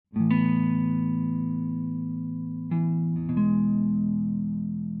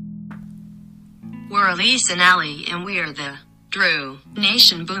We're Elise and Allie, and we are the Drew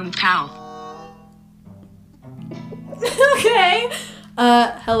Nation Boom Pow. Okay.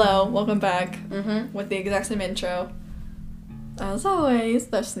 Hello, welcome back with the exact same intro. As always,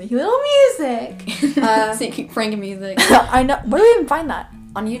 the sneaky little music. Sneaky Frank music. I know. Where do we even find that?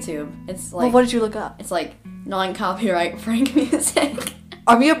 On YouTube. It's like... Well, what did you look up? It's like non-copyright Frank music.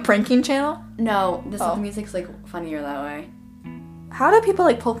 Are we a pranking channel? No, the music's like funnier that way. How do people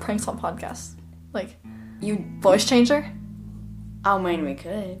like pull pranks on podcasts? Like, You... voice changer? I mean, we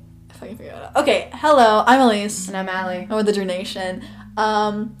could. If I can figure it out. Okay, hello, I'm Elise. And I'm Allie. I'm with the Drew Nation.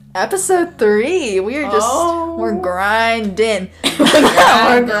 Episode 3. We're grinding.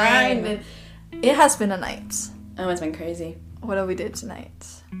 We're grinding. It has been a night. Oh, it's been crazy. What have we did tonight?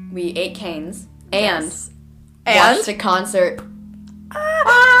 We ate canes and And watched a concert.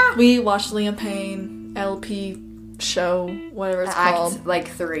 We watched Liam Payne LP show, whatever it's called. Act like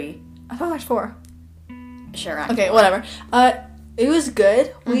 3. I thought Act 4. Sure. Act Okay, 4. whatever. It was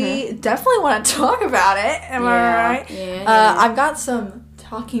good. We definitely want to talk about it. Am I right? Yeah. I've got some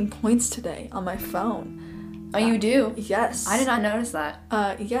talking points today on my phone. Oh, you do? Yes. I did not notice that.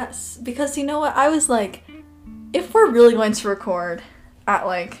 Yes. Because you know what? I was like, if we're really going to record at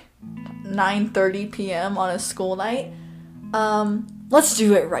like 9:30 p.m. on a school night, let's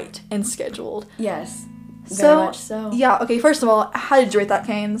do it right and scheduled. Yes. So, Very much so. Yeah, okay, first of all, how did you rate that,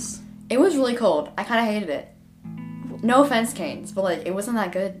 Canes? It was really cold. I kind of hated it. No offense, Canes, but like, it wasn't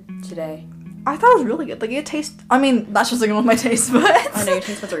that good today. I thought it was really good. Like, it tastes... I mean, that's just like one of my taste buds. I know, your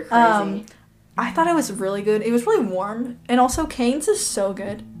taste buds are crazy. I thought it was really good. It was really warm. And also, Canes is so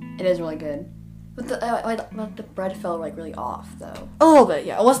good. It is really good. But the bread felt like really off, though. A little bit,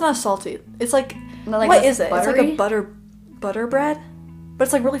 yeah. It wasn't as salty. It's like... Not like what this is it? buttery? It's like a butter bread? But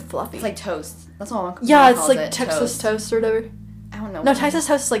it's like really fluffy. It's like toast. That's what I'm yeah, it's like Texas toast or whatever. I don't know. No, Texas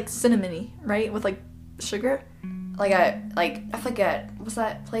toast is like cinnamony, right? With like sugar? I forget, what's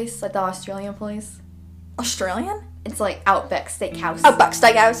that place? Like the Australian place? Australian? It's like Outback Steakhouse. Outback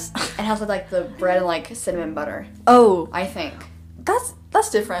Steakhouse. It has like the bread and like cinnamon butter. Oh. I think. That's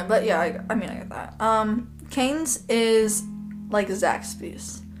different, but yeah, I mean, I get that. Cane's is like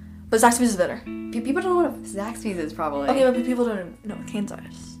Zaxby's. But Zaxby's is better. People don't know what Zaxby's is, probably. Okay, but people don't know what Cane's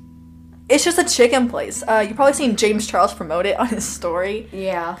is. It's just a chicken place. You've probably seen James Charles promote it on his story.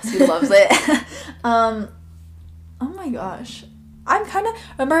 Yeah. He loves it. Oh my gosh. I'm kind of...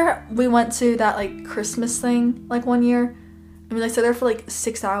 Remember we went to that, like, Christmas thing, like, one year? And we, like, sat there for, like,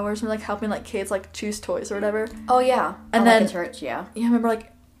 6 hours and, like, helping, like, kids, like, choose toys or whatever. Oh, yeah. And then... Like a church, yeah. Yeah, I remember,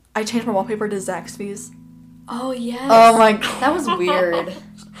 like, I changed my wallpaper to Zaxby's. Oh, yes. Oh my god. That was weird.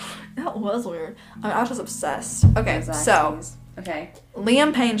 That was weird. I was just obsessed. Okay, so... Okay.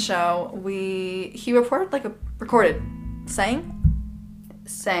 Liam Payne show, he recorded, sang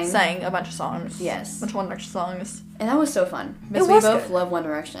a bunch of songs. Yes. A bunch of One Direction songs. And that was so fun. Because we both love One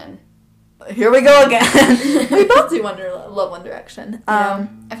Direction. Here we go again. We both do love One Direction. I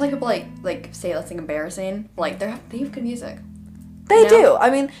feel like people like say that's like embarrassing. Like they have good music. They do. I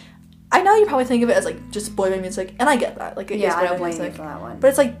mean, I know you probably think of it as like just boy band music, and I get that. Like it is I boy don't band blame music, you for that one. but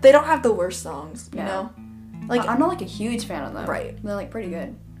it's like they don't have the worst songs. You know, like I'm not like a huge fan of them. Right. They're like pretty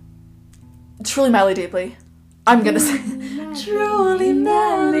good. Truly madly deeply. I'm gonna say truly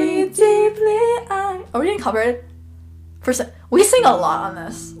madly deeply. Are we getting copyrighted? We sing a lot on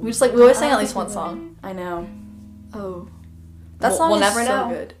this. We always sing at least one song. I know. Oh, that song we'll is never so know.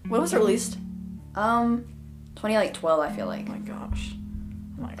 good. When was it released? 2012. I feel like. Oh my gosh.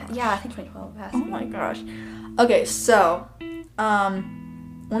 Yeah, I think 2012. Oh my gosh. Okay, so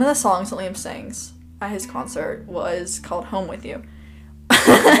one of the songs that Liam sings at his concert was called "Home with You."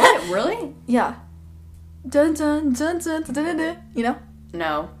 What? Really? Yeah. Dun dun dun dun dun dun dun. You know?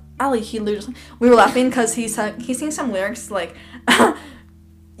 No. Ali, we were laughing because he sings some lyrics like,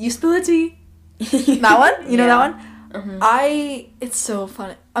 "You spill a tea." That one? You know that one? Mm-hmm. It's so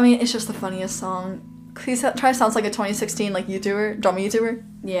funny. I mean, it's just the funniest song. He tries to sound like a 2016 like drama YouTuber.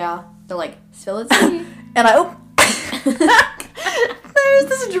 Yeah. They're like, spill a tea. And there's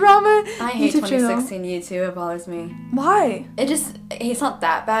this drama. I hate YouTube 2016 YouTube. It bothers me. Why? It's not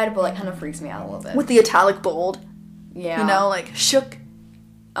that bad, but like kind of freaks me out a little bit. With the italic bold. Yeah. You know, like shook.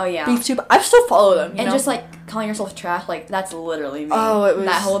 Oh yeah. Beef tube. I still follow them. And know? just like calling yourself trash, like that's literally me. Oh, it was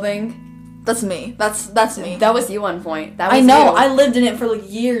that whole thing. That's me. That's me. That was you one point. That was I know. You. I lived in it for like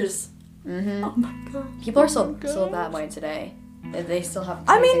years. Mm-hmm. Oh my god. People are still that way today. They still have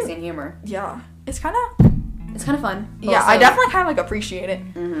 2016 humor. Yeah. It's kind of fun. Yeah, also, I definitely kind of like appreciate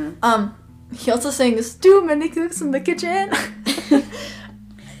it. Mm-hmm. He also sings "Too many cooks in the kitchen."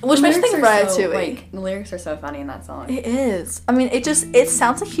 Which makes me think Ratatouille. Like, the lyrics are so funny in that song. It is. I mean, it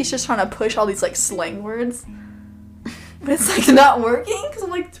sounds like he's just trying to push all these, like, slang words. But it's, like, not working. Because I'm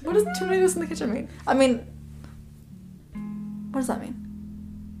like, what does tomatoes in the kitchen mean? I mean, what does that mean?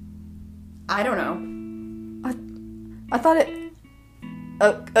 I don't know. I thought it...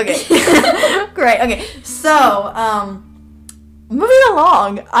 Oh, okay. Great, okay. So, moving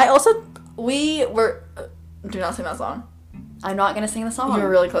along. We were... do not sing that song. I'm not gonna sing the song. You were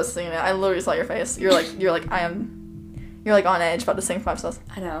really close to singing it. I literally saw your face. You're like, you're like on edge about to sing Five Sauce.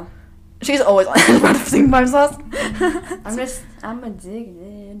 I know. She's always on edge about to sing Five Sauce. I'm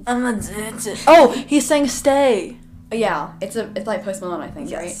addicted. I'm addicted. Oh, he sang Stay. Yeah, it's like Post Malone, I think,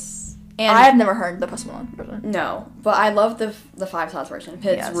 Yes. right? And I have never heard the Post Malone version. No, but I love the Five Sauce version. It's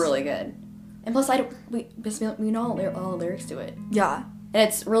Yes. really good. And plus, we know all the lyrics to it. Yeah. And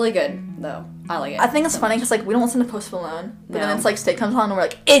it's really good, though. I like it. I think it's funny because, like, we don't listen to Post Malone. But then it's like Stay comes on and we're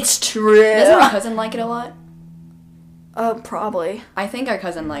like, it's true. Doesn't our cousin like it a lot? Probably. I think our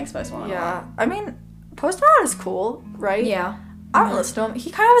cousin likes Post Malone a lot. Yeah. I mean, Post Malone is cool, right? Yeah. I don't listen to him.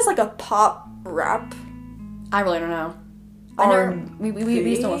 He kind of is like a pop rap. I really don't know. We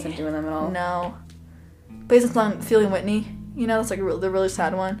just don't listen to them at all. No. Based on Feeling Whitney. You know, that's like the really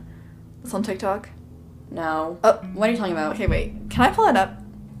sad one. It's on TikTok. No. Oh. What are you talking about? Okay, wait. Can I pull it up?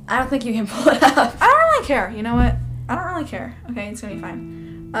 I don't think you can pull it up. I don't really care. You know what? I don't really care. Okay, it's gonna be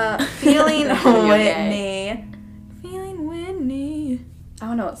fine. Feeling Whitney. Feeling Whitney. I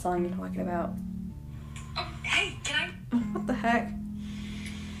don't know what song you're talking about. Oh, hey, can I? What the heck?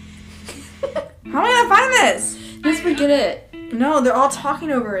 How am I gonna find this? Just forget it. No, they're all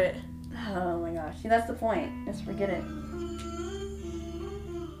talking over it. Oh my gosh. See, that's the point. Just forget it.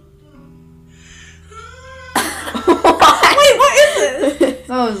 Wait, what is this?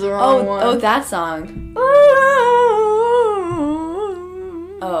 That was the wrong one. Oh, that song.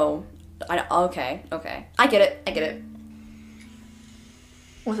 Oh. Okay. I get it.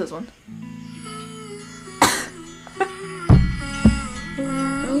 What's this one?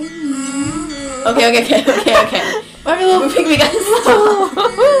 Okay. I'm a little We got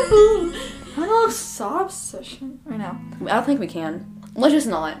I'm a little sob session right now. I don't think we can. Let's just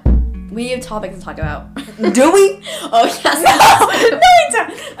not. We have topics to talk about. Do we? Oh, yes. No, we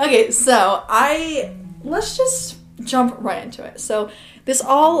don't. Okay, so let's just jump right into it. So this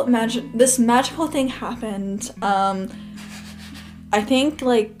magical thing happened. I think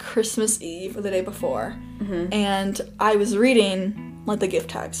like Christmas Eve or the day before, and I was reading like the gift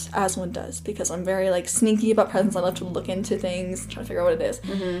tags as one does because I'm very like sneaky about presents. I love to look into things, try to figure out what it is.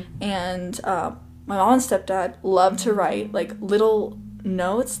 And my mom and stepdad love to write like little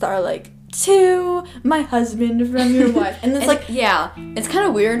notes that are like, to my husband from your wife, and it's like, yeah, it's kind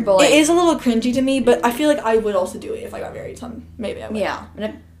of weird, but like it is a little cringy to me, but I feel like I would also do it if I got married. Maybe I would. Yeah, and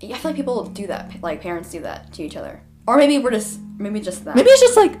I feel like people do that, like parents do that to each other, or maybe just that. Maybe it's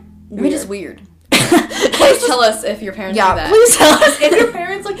just like maybe just weird. Please tell us if your parents do that. Please tell us if your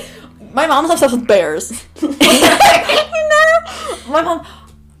parents like. My mom's obsessed with bears. You know, my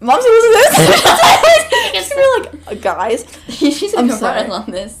mom's into this. She's gonna be like, guys. She's gonna confront us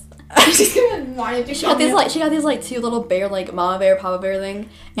on this. She's gonna want to do. She got these like two little bear, like mama bear, papa bear thing,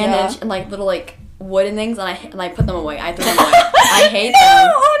 and then and like little like wooden things, and I put them away. I threw them away. I hate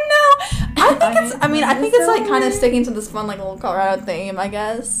them. Oh no! I think it's like kind of sticking to this fun like little Colorado theme, I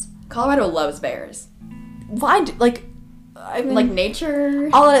guess. Colorado loves bears. Why? Like nature.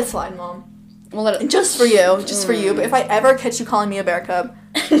 I'll let it slide, Mom. We'll let it just for you. But if I ever catch you calling me a bear cub,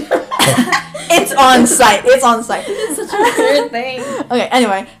 it's on site. It's such a weird thing. Okay.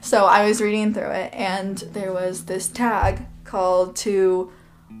 Anyway, so I was reading through it, and there was this tag called "To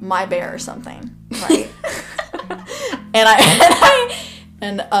My Bear" or something, right?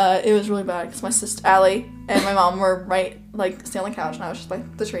 and it was really bad because my sister Allie and my mom were sitting on the couch, and I was just by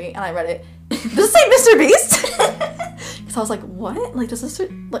the tree, and I read it. Does it say MrBeast? Because I was like, what? Like, does this...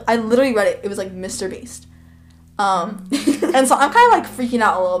 Like, I literally read it. It was like MrBeast. And so I'm kind of like freaking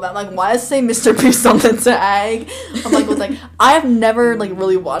out a little bit. I'm like, why does it say MrBeast on the tag? I'm like, I have never like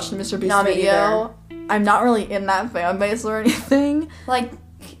really watched a MrBeast video. I'm not really in that fan base or anything. Like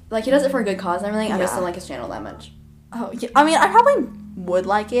he does it for a good cause and everything. Yeah. I just don't like his channel that much. Oh yeah. I mean, I probably would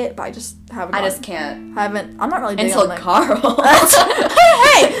like it, but I just haven't. I just can't. I'm not really big until on, like, Carl.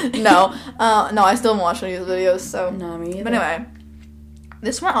 Hey, no, I still haven't watched any of his videos. So no, me either. But anyway,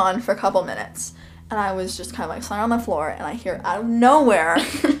 this went on for a couple minutes, and I was just kind of like lying on the floor, and I hear out of nowhere,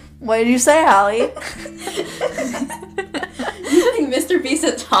 "What did you say, Hallie?" You think MrBeast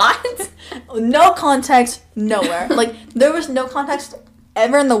is hot? No context, nowhere. Like there was no context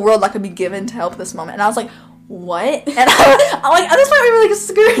ever in the world that could be given to help this moment, and I was like, what? And I'm like, at this point we were like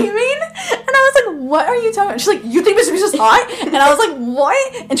screaming, and I was like, what are you talking about? She's like, you think Mr. Beast is hot? And I was like,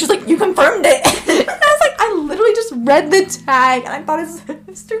 what? And she's like, you confirmed it. And I was like, I literally just read the tag and I thought it was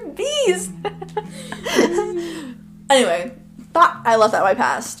Mr. Beast. Anyway, thought I left that way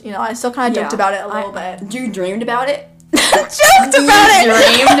past. You know, I still kind of joked about it a little bit. You dreamed about it? Joked about it.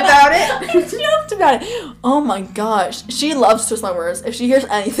 Dreamed about it? Joked about it. Oh my gosh. She loves to twist my words. If she hears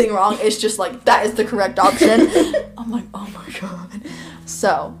anything wrong, it's just like, that is the correct option. I'm like, oh my god.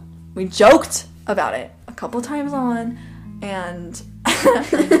 So, we joked about it a couple times on, and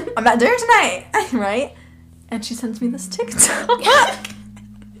I'm at dinner tonight, right? And she sends me this TikTok.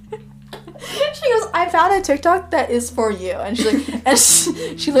 She goes, I found a TikTok that is for you. And she's like, and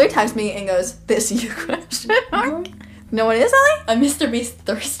she literally texts me and goes, this you question mark? You know what it is, Ellie? A Mr. Beast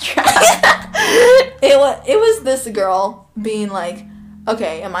thirst trap. It was this girl being like,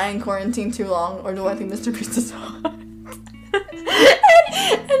 okay, am I in quarantine too long, or do I think Mr. Beast is hot?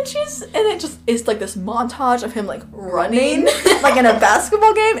 and it's like this montage of him like running like in a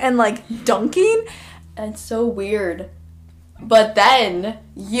basketball game and like dunking. And it's so weird. But then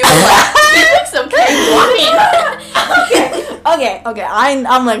you like, he looks okay walking. Okay. I'm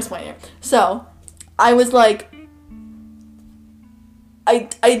gonna explain it. So I was like, I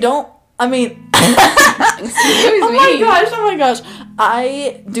mean, excuse me. Oh my gosh.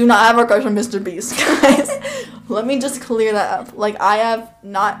 I do not have a crush on Mr. Beast, guys. Let me just clear that up. Like, I have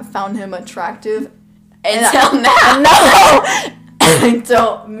not found him attractive until now. No! I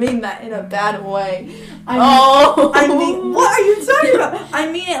don't mean that in a bad way. I mean, what are you talking about? I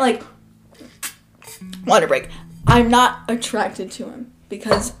mean it like, water break. I'm not attracted to him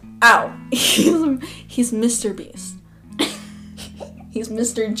because, he's Mr. Beast. He's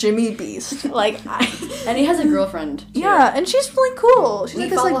Mr. Jimmy Beast. Like, and he has a girlfriend, too. Yeah, and she's really cool. She's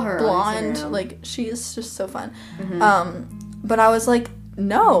like this, like, her blonde, like, she is just so fun. Mm-hmm. But I was like,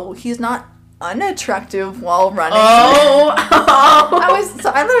 no, he's not unattractive while running. I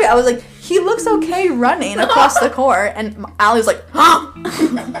was like, he looks okay running across the court, and Allie was like,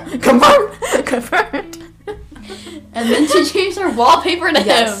 confirmed. And then she changed her wallpaper to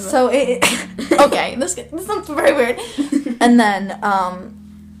him. So okay, this sounds very weird. And then,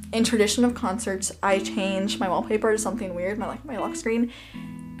 in tradition of concerts, I changed my wallpaper to something weird, my lock screen,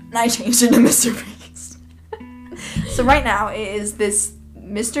 and I changed it to Mr. Beast. So right now it is this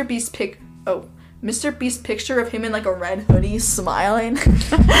Mr. Beast picture of him in like a red hoodie smiling.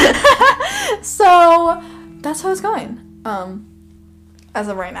 So that's how it's going. As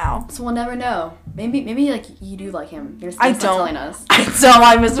of right now. So we'll never know. Maybe like you do like him. You're still telling us. I don't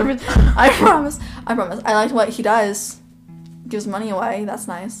like Mr. Beast. I promise. I liked what he does. Gives money away. That's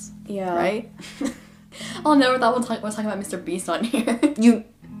nice. Yeah. Right? I'll never thought we'll talk about Mr. Beast on here.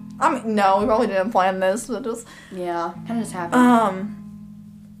 No, we probably didn't plan this, but just yeah, kind of just happened.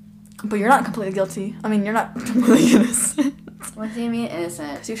 But you're not completely guilty. I mean, you're not completely innocent. What do you mean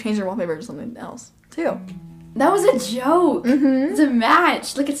innocent? Because you changed your wallpaper to something else too. That was a joke. Mm-hmm. It's a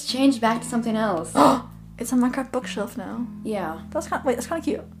match. Look, it's changed back to something else. It's a Minecraft bookshelf now. Yeah. That's kind of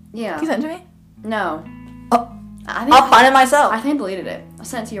cute. Yeah. Can you send it to me? No. Oh. I'll find it myself. I think I deleted it. I'll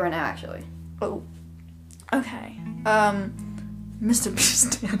send it to you right now, actually. Oh. Okay. Mr.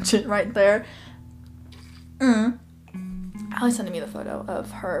 Beast tangent right there. Allie's sending me the photo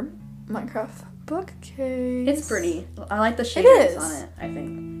of her Minecraft bookcase. It's pretty. I like the shaders on it, I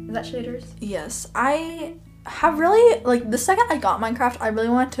think. Is that shaders? Yes. I have really, like, the second I got Minecraft, I really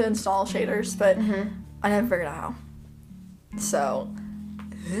wanted to install shaders, but I never figured out how. So,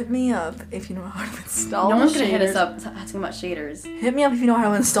 hit me up if you know how to install No one's going to hit us up asking about shaders. Hit me up if you know how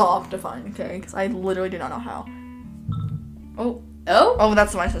to install Optifine, okay? Because I literally do not know how. Oh,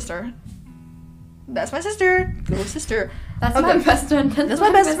 that's my sister. That's my sister. Go sister. That's my best friend. That's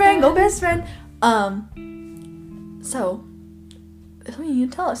my best friend. Go best friend. So, there's something you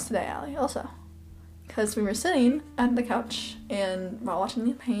need to tell us today, Allie, also. Because we were sitting at the couch and while watching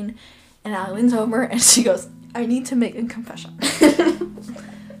the Payne, and Allie leans over and she goes, I need to make a confession.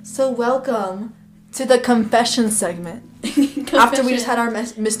 So welcome to the confession segment. After we just had our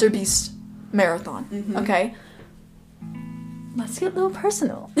Mr. Beast marathon, okay? Let's get a little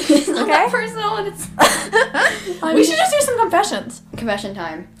personal. It's not that personal. We should just do some confessions. Confession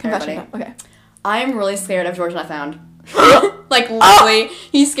time. Confession time. Okay. I'm really scared of George and I found. Like, literally,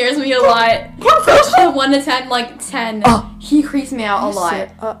 he scares me a lot. 1 to 10, like 10. He creeps me out a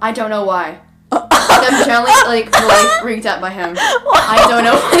lot. I don't know why. I'm generally, like, really freaked out by him. I don't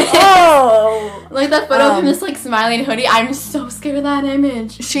know why. Like, that photo of him just, like, smiling hoodie. I'm so scared of that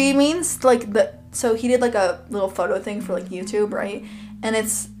image. She means, like, so he did, like, a little photo thing for, like, YouTube, right? And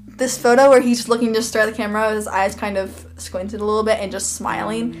it's this photo where he's just looking just straight at the camera with his eyes kind of squinted a little bit and just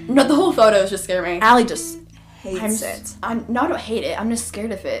smiling. No, the whole photo is just scaring me. Allie just hates it. I don't hate it. I'm just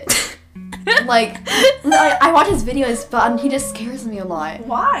scared of it. Like, I watch his videos, but he just scares me a lot.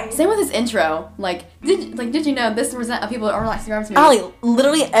 Why? Same with his intro. Like, did you know this percent of people are like subscribed to me? Allie,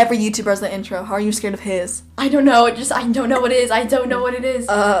 literally every YouTuber has the intro. How are you scared of his? I don't know. I don't know what it is. I don't know what it is.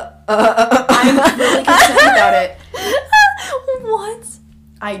 I'm really concerned about it. What?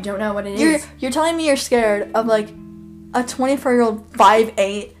 I don't know what it is. You're telling me you're scared of like a 24-year-old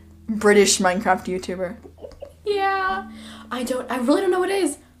 5'8" British Minecraft YouTuber? Yeah. I really don't know what it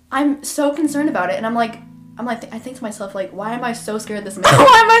is. I'm so concerned about it, and I think to myself, like, why am I so scared of this man?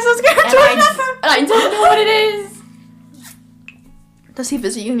 Why am I so scared? And I don't know what it is. Does he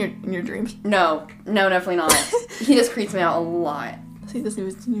visit you in your dreams? No, definitely not. He just creeps me out a lot. Does he visit you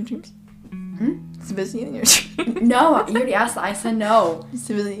in your dreams? Does he visit you in your dreams? No, you already asked that. I said no. Does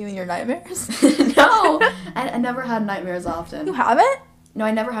he visit you in your nightmares? No, I never had nightmares often. You haven't? No,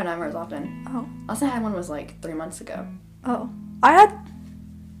 I never had nightmares often. Oh. Last time I had one was like 3 months ago. Oh. I had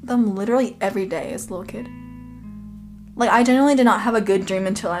them literally every day as a little kid. Like, I genuinely did not have a good dream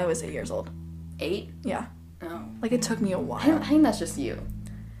until I was 8 years old. 8? Yeah. Oh. Like, it took me a while. I think that's just you.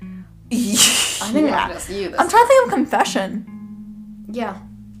 I think that's just you. I'm trying to think of confession. Yeah.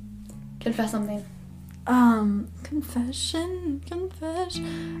 Confess something. Confession.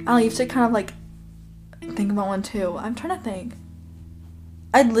 Allie, you have to kind of, like, think about one, too. I'm trying to think.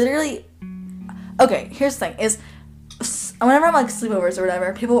 Okay, here's the thing, is whenever I'm, like, sleepovers or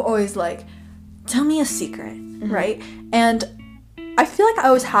whatever, people are always like, tell me a secret, right? And I feel like I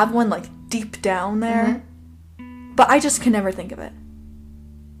always have one, like, deep down there, but I just can never think of it.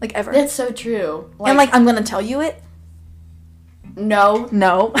 Like, ever. That's so true. And, like, I'm gonna tell you it. No.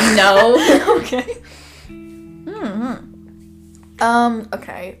 No. Okay.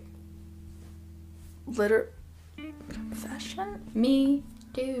 Okay. Confession? Me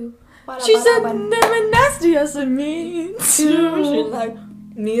too. She said them and nasty, I said me too. She like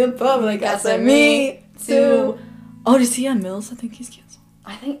me in public, I said me too. Oh, did you see on Mills? I think he's canceled.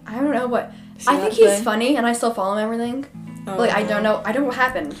 I don't know what. I think he's funny and I still follow him everything. Oh. Like, I don't know what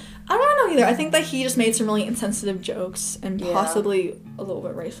happened. I don't know either. I think that he just made some really insensitive jokes and possibly a little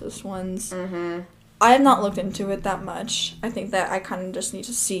bit racist ones. I have not looked into it that much. I think that I kind of just need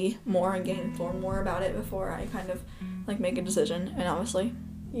to see more and get informed more about it before I kind of, like, make a decision. And obviously,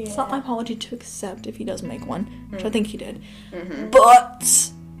 it's not my apology to accept if he does make one, which I think he did.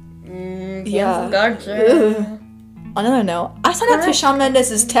 But, yeah. Gotcha. On another note, I signed up to Shawn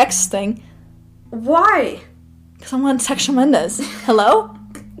Mendes' text thing. Why? Because I want to text Shawn Mendes. Hello?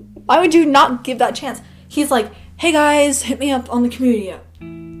 Why would you not give that chance? He's like, hey guys, hit me up on the community app.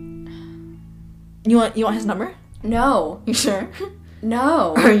 You want his number? No. You sure?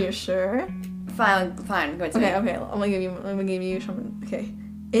 No. Are you sure? Fine. Go to Okay. I'm gonna give you some. Okay.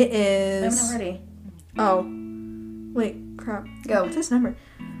 It is. I'm not ready. Oh. Wait. Crap. Go. What's his number?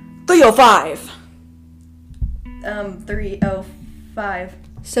 305. 305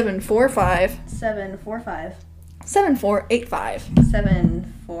 745 745 7485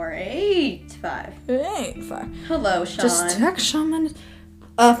 7485. 85. Hello, Sean. Just text Shawn Mendes.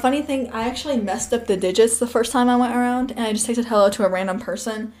 Funny thing, I actually messed up the digits the first time I went around, and I just texted hello to a random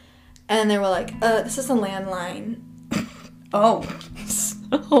person, and they were like, this is a landline. Oh.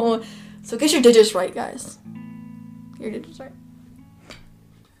 So get your digits right, guys. Get your digits right.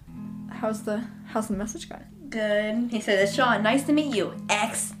 How's the message going? Good. He said, it's Sean. Nice to meet you.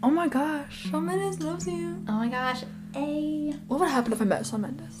 X. Oh my gosh, Shawn Mendes loves you. Oh my gosh. A. What would happen if I met Shawn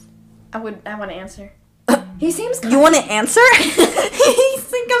Mendes? I want to answer. He seems. You want to answer? He comes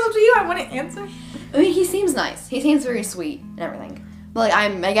up to you. I want to answer. I mean, he seems nice. He seems very sweet and everything. But like,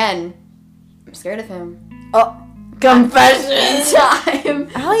 I'm scared of him. Oh, confession time.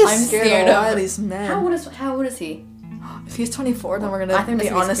 I'm scared of all these men. How old is he? If he's 24, then we're gonna be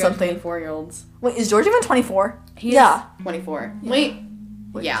honest something. 24-year-olds. Wait, is George even 24? He's 24. Yeah. Wait.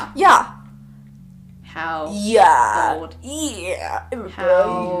 Yeah. Yeah. How? Yeah. Old? Yeah. How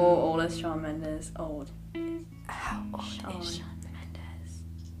old is Shawn Mendes? Old. How old is Shawn Mendes?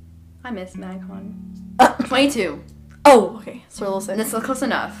 I miss Macon. 22. Oh, okay. So we'll say. That's close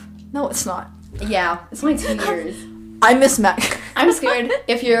enough. No, it's not. Yeah, it's only 2 years. I miss Mac. I'm scared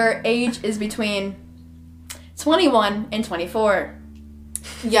if your age is between 21 and 24.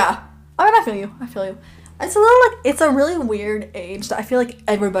 Yeah. I mean, I feel you. It's a little like, it's a really weird age that I feel like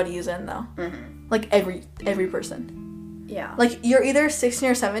everybody is in, though. Like, every person. Yeah. Like, you're either 16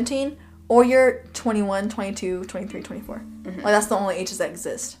 or 17, or you're 21, 22, 23, 24. Like, that's the only ages that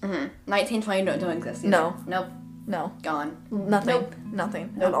exist. 19, 20 don't exist either. No. Nope. No. Gone. Nothing. Nope.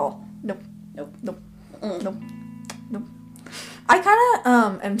 Nothing Nope. at all. Nope. Nope. Nope. Mm. Nope. Nope. I kind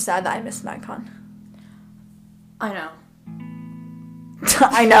of am sad that I missed MagCon. I know.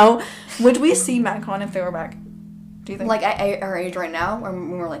 I know. Would we see MagCon if they were back? Do you think? Like at our age right now, or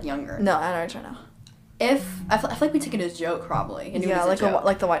when we were like younger? No, I don't right now. If I feel like we took it as a joke, probably. And Yeah, like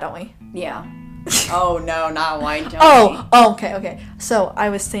the Why Don't We? Yeah. Oh no, not Why Don't We? Oh, okay. So I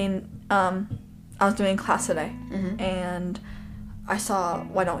was saying, I was doing class today, and I saw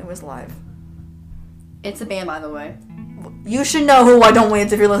Why Don't We was live. It's a band, by the way. You should know who Why Don't We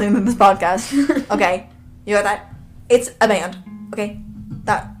is if you're listening to this podcast. Okay, you got that? It's a band. Okay,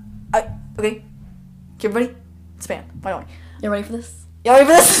 okay. Okay, everybody, it's a band. Why Don't We? You ready for this? You ready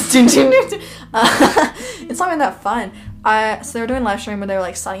for this? It's not even that fun. So they were doing live stream where they were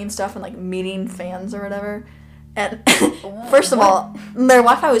like signing stuff and like meeting fans or whatever. And first of all, their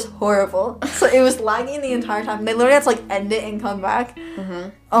Wi-Fi was horrible, so it was lagging the entire time. They literally had to like end it and come back.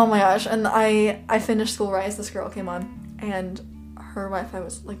 Oh my gosh! And I finished school right as this girl came on, and her Wi-Fi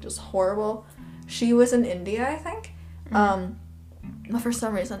was like just horrible. She was in India, I think. But for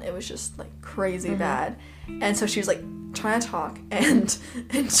some reason, it was just like crazy bad. And so she was like trying to talk, and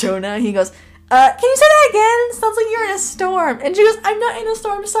Jonah, he goes, can you say that again? It sounds like you're in a storm. And she goes, I'm not in a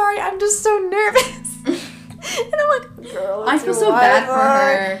storm, sorry, I'm just so nervous. And I'm like, girl, I feel so bad for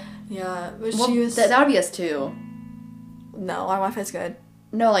her. Yeah, but Well, she was... that would be us too. No, our Wi-Fi's good.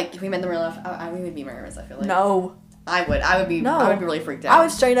 No, like, if we met in the real life, we would be nervous, I feel like. No. I would be really freaked out. I would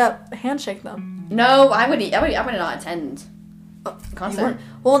straight up handshake them. No, I would not attend. Concert.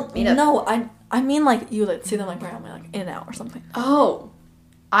 Well, Meet up. no, I mean like you like see them like randomly like in and out or something. Oh.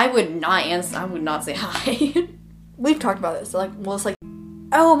 I would not answer. I would not say hi. We've talked about this. So, like, well, it's like,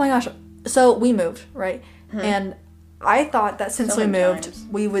 oh my gosh. So we moved, right? And I thought that since we moved,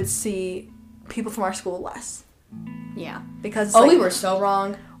 we would see people from our school less. Yeah. Because we were so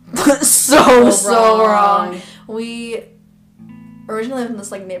wrong. so wrong. We originally lived in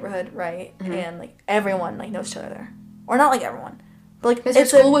this like neighborhood, right? And like everyone like knows each other there, or not like everyone, but like Because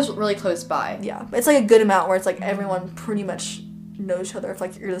school was really close by. Yeah, it's like a good amount where it's like everyone pretty much knows each other if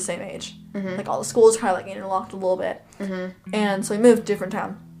like you're the same age. Like all the schools kind of like interlocked a little bit. And so we moved to a different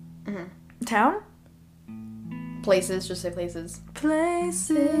town. Town? Places, just say places.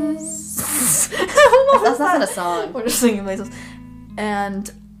 Places. That's not a song. We're just singing places.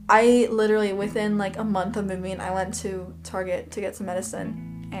 And I literally, within like a month of moving, I went to Target to get some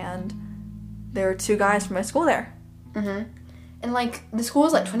medicine. And there were 2 guys from my school there. And like, the school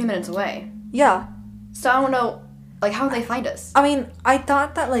is like 20 minutes away. Yeah. So I don't know, like, how would they find us? I mean, I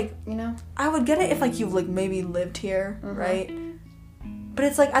thought that like, You know? I would get it if like you like maybe lived here, right? But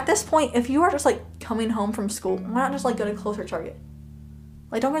it's like at this point, if you are just like coming home from school, why not just like go to closer Target?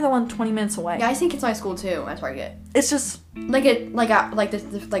 Like don't go to the one 20 minutes away. Yeah, I see kids in my school too at Target. It's just Like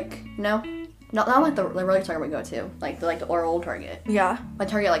no, not like the regular Target we go to, like the old Target, yeah. like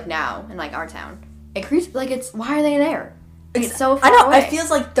Target like now in like our town. It creeps like it's why are they there? It's so I far know. away. It feels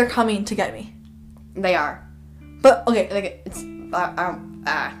like they're coming to get me. They are. But okay, Like it's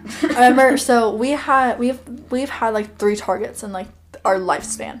I remember. So we've had like 3 Targets in like our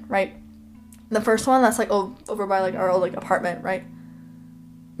lifespan, right? The first one that's like over by like our old like apartment, right?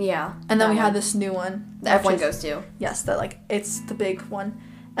 Yeah. And then we had this new one that everyone goes to. Yes, that like it's the big one,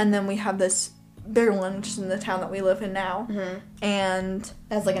 and then we have this bigger one which is in the town that we live in now, and It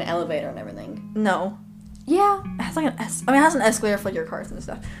has like an elevator and everything. no, Yeah. it has like it has an escalator for like your cars and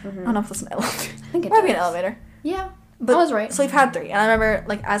stuff. I don't know if that's an elevator. I think it might be an does. elevator. Yeah. But I was right. So we've had 3, and I remember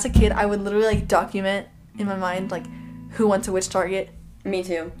like as a kid, I would literally like document in my mind like who went to which Target. Me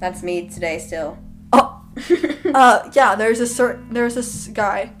too. That's me today still. Oh, yeah. There was this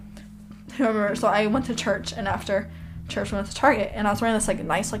guy. I remember. So I went to church, and after church, we went to Target, and I was wearing this like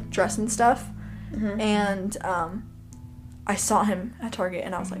nice like dress and stuff, and I saw him at Target,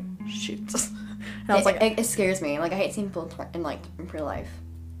 and I was like, shoot. And I was like, it scares me. Like I hate seeing people in like in real life.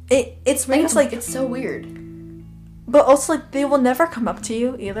 it's like It's so weird. but also like they will never come up to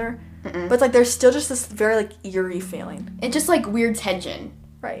you either. But like there's still just this very like eerie feeling. It's just like weird tension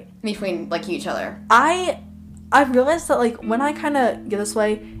Right. between like each other. I've realized that like when I kind of get this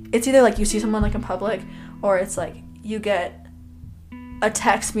way, it's either like you see someone like in public, or it's like you get a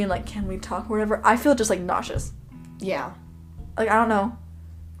text being like, "Can we talk?" or whatever. I feel just like nauseous. Yeah. Like I don't know.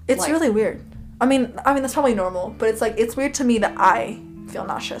 It's Like- really weird. I mean that's probably normal, but it's like it's weird to me that I feel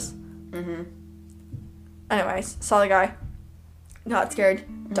nauseous. Anyways, saw the guy, got scared,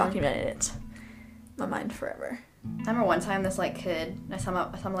 documented it. My mind forever. I remember one time this like kid, I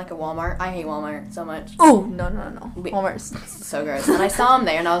saw him like a Walmart. I hate Walmart so much. Oh no. Walmart's. It's so gross. And I saw him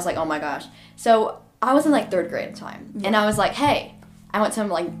there and I was like, oh my gosh. So I was in like 3rd grade at the time, and I was like, hey, I went to him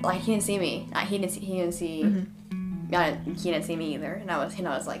like he didn't see me. He didn't see. Yeah, he didn't see me either, and I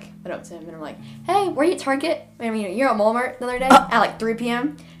was like, went up to him and I'm like, hey, were you at Target? I mean, you're at Walmart the other day at like 3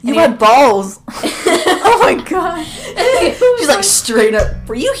 p.m. You had balls. Oh my god. She's like straight up.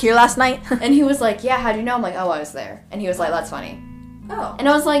 Were you here last night? And he was like, yeah, how do you know? I'm like, oh, I was there. And he was like, that's funny. Oh. And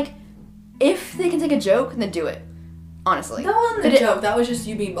I was like, if they can take a joke, then do it. Honestly. That wasn't a joke. That was just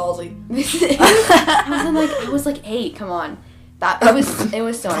you being ballsy. I was like 8. Come on. It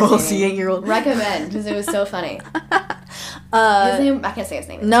was so ballsy 8-year-old. Recommend, because it was so funny. His name, I can't say his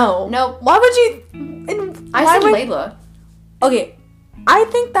name. No. Why would you? I said Layla. Okay, I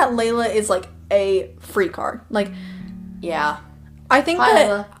think that Layla is like a free card. Like, yeah. I think Hi, that.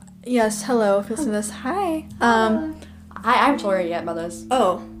 Layla. Yes. Hello. If you listen to this, hi. I haven't told her yet about this.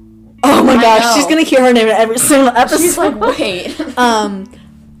 Oh my gosh, she's gonna hear her name in every single episode. She's like, wait.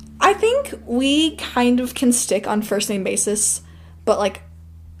 I think we kind of can stick on first name basis, but like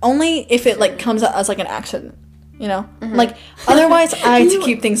only if it like comes out as like an accident, you know. Mm-hmm. Like otherwise, I like to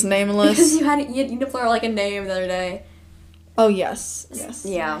keep things nameless. Because you had to like a name the other day. Oh yes.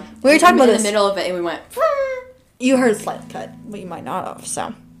 Yeah. We were talking about in this the middle of it, and we went. You heard a slight cut, but you might not have.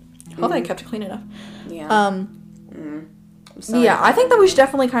 So, hopefully I kept it clean enough. Yeah. Yeah, I think that we should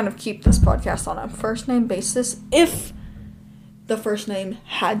definitely kind of keep this podcast on a first name basis if the first name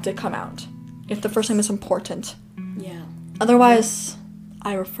had to come out. If the first name is important. Yeah. Otherwise,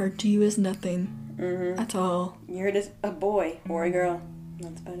 I refer to you as nothing at all. You're just a boy or a girl.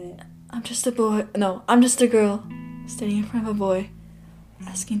 That's about it. I'm just a boy. No, I'm just a girl standing in front of a boy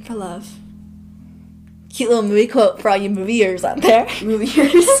asking for love. Cute little movie quote for all you movieers out there.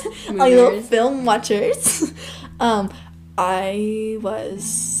 Moviers. All you little film watchers. I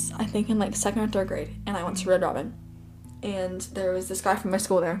was, I think, in like 2nd or 3rd grade, and I went to Red Robin, and there was this guy from my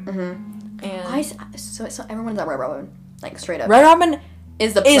school there, and so everyone's at Red Robin, like straight up. Red Robin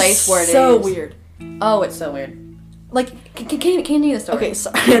is the place where it is. So weird. Oh, it's so weird. Like, can you do the story? Okay,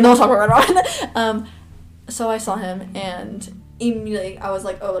 sorry, no, talk about Red Robin. So I saw him, and immediately I was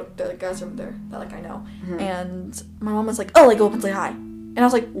like, oh, like the guys over there that like I know, and my mom was like, oh, like go up and say hi, and I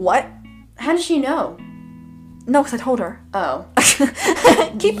was like, what? How did she know? No, because I told her. Oh.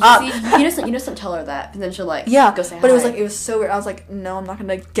 Keep up. See, you just don't tell her that, and then she'll like go say hi. But it was so weird. I was like, no, I'm not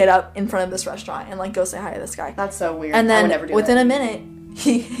gonna get up in front of this restaurant and like go say hi to this guy. That's so weird. And then I would never do within that. a minute,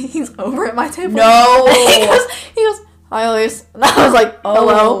 he's over at my table. No. he goes, hi Elise. And I was like,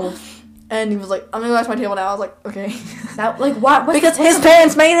 hello. And he was like, I'm gonna go back to my table now. I was like, okay. That like what? Because his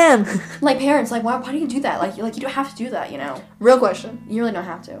parents made him. Like parents, like why do you do that? Like you don't have to do that, you know. Real question. You really don't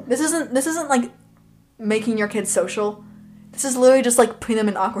have to. This isn't like making your kids social. This is literally just like putting them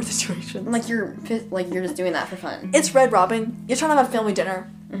in awkward situations. Like you're just doing that for fun. It's Red Robin. You're trying to have a family dinner.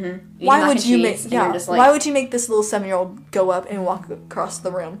 Mm-hmm. Why would you make why would you make this little 7-year-old go up and walk across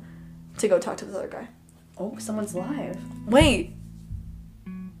the room to go talk to this other guy? Oh, someone's live. Wait.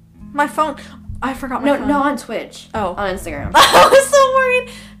 My phone. I forgot my phone. No, on Twitch. Oh. On Instagram. I was so worried.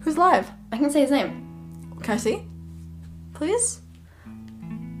 Who's live? I can say his name. Can I see? Please?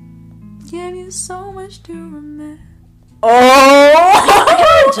 Give you so much to remember.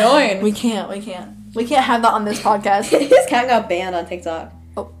 Oh! Join. We can't have that on this podcast. His cat got banned on TikTok.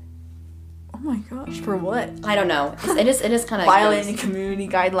 Oh my gosh, for what? I don't know. It is kind of violating community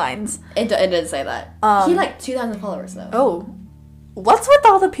guidelines. It did say that. He like 2,000 followers though. Oh. What's with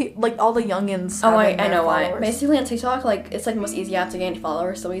all the all the youngins? Oh, I know why. Basically on TikTok, like it's like the most easy app to gain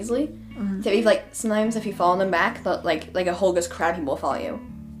followers so easily. Mm-hmm. So if like sometimes if you follow them back, like a whole good crowd of people will follow you.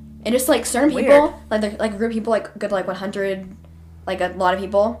 And just like certain people, like a group of people, like good like 100, like a lot of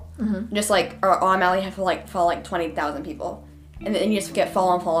people, just like are automatically have to like follow like 20,000 people, and then you just get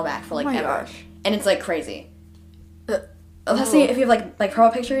follow back for like ever, and it's like crazy. Let's see if you have like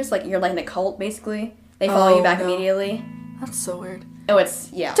profile pictures, like you're like in a cult basically. They follow you back immediately. That's so weird. Oh,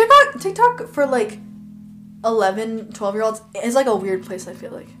 it's yeah. TikTok for like 11, 12-year-olds is like a weird place. I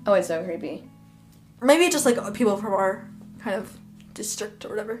feel like. Oh, it's so creepy. Maybe just like people from our kind of district or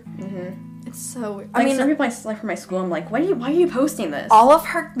whatever. It's so weird. I mean, some people like from my school. I'm like, why are you posting this? All of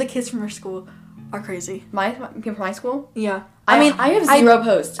the kids from her school are crazy. My people from my school? Yeah. I mean, I have zero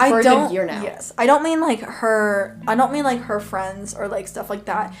posts for a good year now. Yes. I don't mean like her friends or like stuff like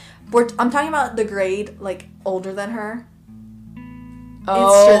that. I'm talking about the grade like older than her.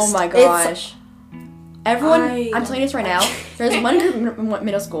 Oh my gosh. Everyone, I'm telling you this right now. There's one group in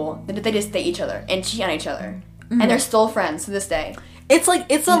middle school that they just date each other and cheat on each other. And they're still friends to this day. It's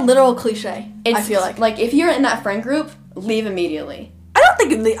a literal cliche. I feel like if you're in that friend group, leave immediately. I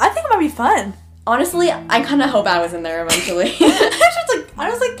think it might be fun. Honestly, I kind of hope I was in there eventually. I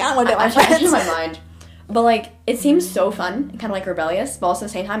was like, God, one day my friends. I changed my mind. But, like, it seems so fun, kind of, like, rebellious, but also at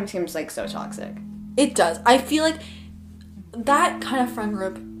the same time, it seems, like, so toxic. It does. I feel like that kind of friend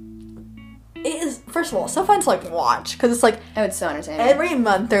group is, first of all, so fun to, like, watch. Because it's, like... Oh, it's so entertaining. Every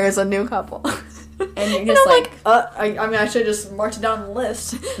month there is a new couple. And you're just, like... I mean, I should just march it down the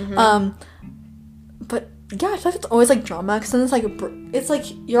list. But, yeah, I feel like it's always, like, drama. Because then it's, like, it's, like,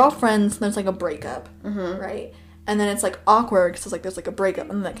 you're all friends, and there's, like, a breakup. Right? And then it's, like, awkward, because, like, there's, like, a breakup,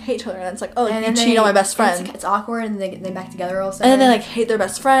 and then, like, hate each other, and it's, like, oh, and you cheat on my best friend. It's awkward, and they back together also. And then they, like, hate their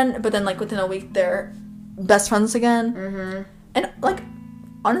best friend, but then, like, within a week, they're best friends again. And, like,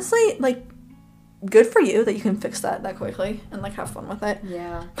 honestly, like, good for you that you can fix that quickly, and, like, have fun with it.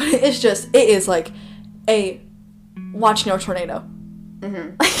 Yeah. But it is, like, a watching a tornado.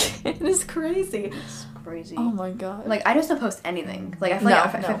 Like, it is crazy. It's crazy. Oh my god. Like, I just don't post anything. Like, I feel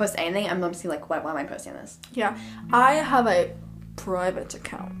like if I post anything, I'm going to see, like, why am I posting this? Yeah. I have a private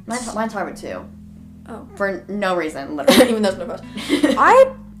account. Mine's private, too. Oh. For no reason, literally. Even though it's no post.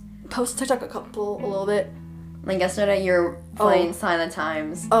 I post TikTok a little bit. Like, yesterday, you were playing Sign of the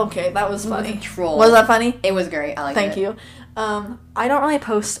Times. Okay, that was funny. Troll. Was that funny? It was great. I liked it. Thank you. I don't really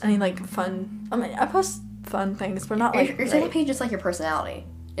post any, like, fun... I mean, I post fun things, but not, like... Your second page is, like, your personality.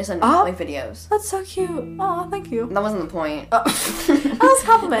 It's in, like, videos. That's so cute. Oh, thank you. That wasn't the point. That was a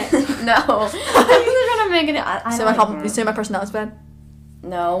compliment. No. I think they're trying to make it... You say my personality's bad?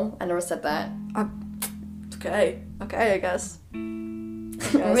 No, I never said that. Okay, I guess.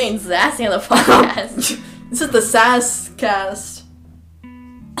 We're being sassy on the podcast. This is the Sass cast.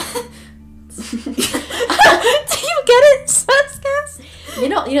 Do you get it? Sass cast? You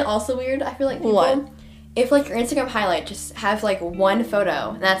know, also weird? I feel like people... What? If, like, your Instagram highlight just have, like, one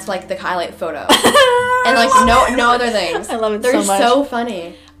photo, and that's, like, the highlight photo. And, like, no other things. I love it They're so much. They're so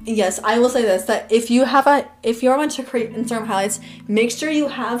funny. Yes, I will say this, that if you're going to create Instagram highlights, make sure you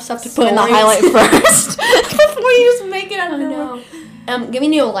have stuff to put in the highlight first. Before you just make it out of nowhere.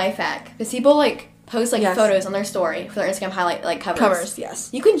 Giving you a life hack. Because people, like, post, like, photos on their story for their Instagram highlight, like, covers. Covers, yes.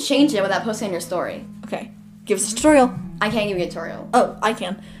 You can change it without posting on your story. Okay. Give us a tutorial. I can't give you a tutorial. Oh, I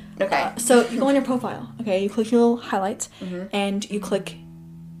can. Okay. So you go on your profile, okay? You click your little highlights, and you click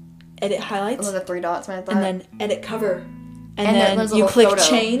edit highlights. Those are the 3 dots, man. And then edit cover. And then you click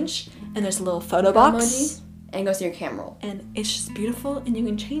change, and there's a little photo box. Emoji, and it goes to your camera roll. And it's just beautiful, and you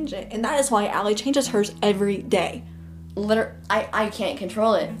can change it. And that is why Allie changes hers every day. I can't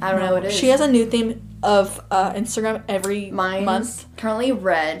control it. I don't know what it is. She has a new theme of Instagram every month. Currently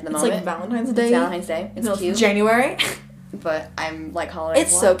red at the moment. It's like Valentine's Day. It's Valentine's Day. It's cute. January. But I'm like holiday.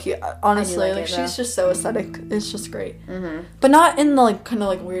 It's so cute. Honestly, like she's just so aesthetic. It's just great. But not in the like kind of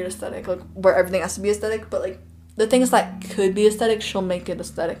like weird aesthetic, like where everything has to be aesthetic. But like the things that could be aesthetic, she'll make it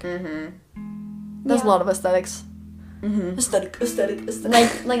aesthetic. There's a lot of aesthetics. Aesthetic.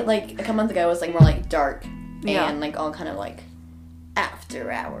 Like a couple months ago, it was like more like dark and like all kind of like after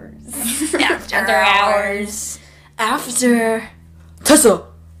hours. After Tessa.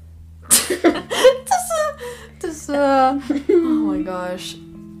 Oh my gosh.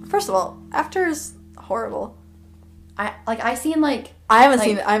 First of all, After is horrible. I haven't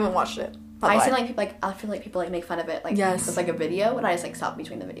seen it. I haven't watched it. I feel like people like make fun of it like it's like a video, and I just like stop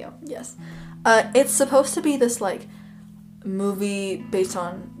between the video. Yes. It's supposed to be this like movie based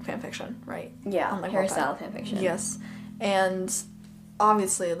on fanfiction, right? Yeah, on like hairstyle fanfiction. Yes. And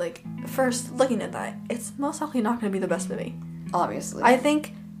obviously, like, first looking at that, it's most likely not going to be the best movie. Obviously. I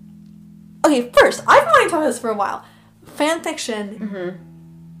think. Okay, first, I've been wanting to talk about this for a while. Fanfiction,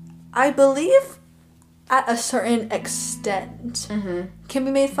 I believe, at a certain extent, can be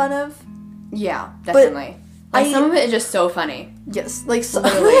made fun of. Yeah, definitely. But some of it is just so funny. Yes, like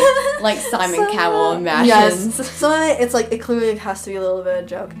literally, like Simon Cowell imagines. Yes, some of it, it's like it clearly has to be a little bit of a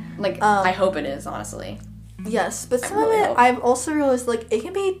joke. Like I hope it is, honestly. Yes, but some of it I've also realized like it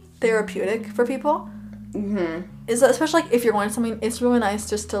can be therapeutic for people. Is that, especially like if you're wanting something, it's really nice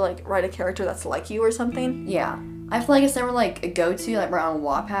just to like write a character that's like you or something. Yeah, I feel like it's never like a go-to like we're on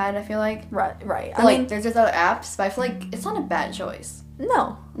Wattpad. I feel like right. But, I mean, there's other apps, but I feel like it's not a bad choice.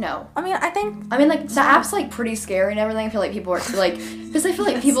 No. I mean, like the app's like pretty scary and everything. I feel like people are like because I feel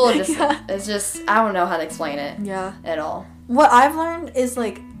like people are just it's just I don't know how to explain it. Yeah. At all. What I've learned is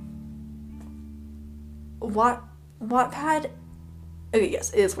like Wattpad. Okay,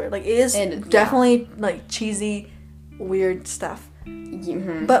 yes, it is weird. Like, it is definitely, like, cheesy, weird stuff.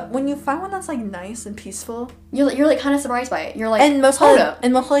 But when you find one that's, like, nice and peaceful... You're like, kind of surprised by it. You're like, and most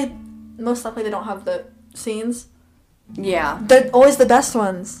likely they don't have the scenes. Yeah. They're always the best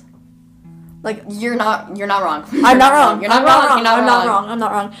ones. Like, you're not wrong. I'm not wrong. You're not wrong. I'm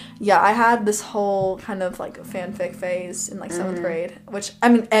not wrong. Yeah, I had this whole kind of like fanfic phase in like 7th grade, which I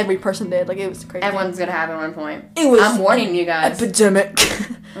mean every person did. Like it was crazy. Everyone's gonna have at one point. It was. I'm warning you guys. Epidemic.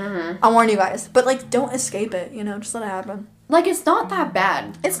 I'm warning you guys, but like don't escape it. You know, just let it happen. Like it's not that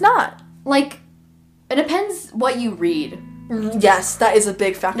bad. It's not. Like it depends what you read. Yes, that is a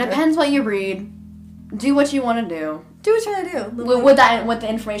big factor. It depends what you read. Do what you want to do. Do what you want to do. With the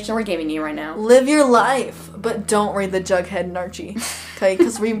information we're giving you right now. Live your life, but don't read the Jughead and Archie. Okay,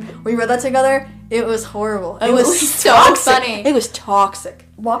 because we read that together. It was horrible. It was so toxic. funny. It was toxic.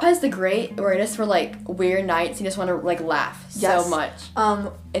 Wattpad's the greatest for like weird nights. You just want to like laugh so much.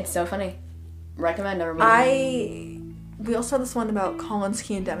 It's so funny. Recommend everybody. We also had this one about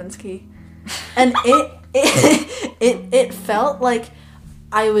Collinski and Devinsky, and it felt like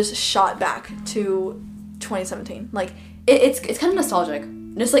I was shot back to 2017. Like it's kind of nostalgic.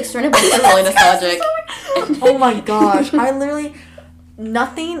 Just like certain books are really nostalgic. Oh my gosh! I literally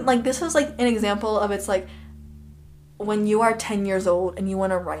nothing like this was like an example of it's like when you are 10 years old and you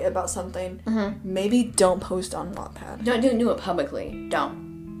want to write about something, maybe don't post on Wattpad. Don't do it publicly.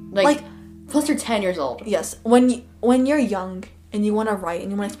 Don't like plus you're 10 years old. Yes, when you're young and you want to write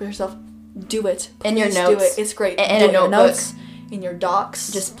and you want to express yourself, do it. In your notes. Do it. It's great. And in notes. In your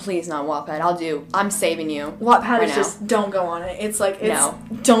docs. Just please not Wattpad. I'm saving you. Wattpad is just don't go on it. It's like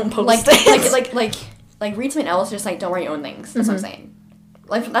don't post it. Like read something else. Just like don't write your own things. That's what I'm saying.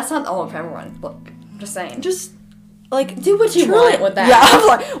 Like that's not all for everyone. Look, just saying. Just like do what you want with that. Yeah, I'm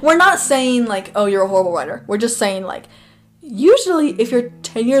like we're not saying like oh you're a horrible writer. We're just saying like usually if you're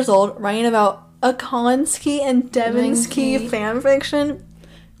 10 years old writing about a Collinski and Devinsky fan fiction,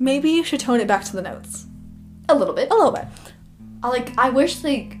 maybe you should tone it back to the notes. A little bit. I wish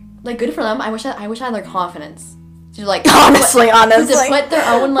good for them. I wish I had their confidence to like honestly to put their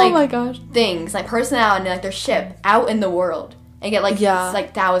own like oh my gosh things like personality like their ship out in the world and get like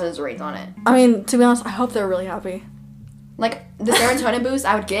thousands of rates on it. I mean to be honest, I hope they're really happy. Like the serotonin boost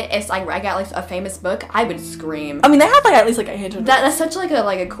I would get if I got like a famous book, I would scream. I mean they have like at least like a hint of that's such like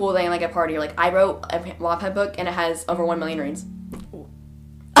a cool thing like a party. Like I wrote a Wattpad book and it has over 1 million reads.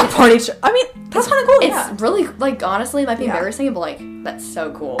 A party I mean that's kind of cool. It's really like honestly it might be embarrassing, but like that's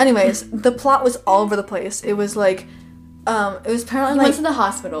so cool. Anyways, the plot was all over the place. It was like it was apparently went to the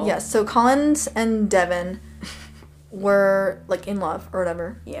hospital. Yes, so Collins and Devin were like in love or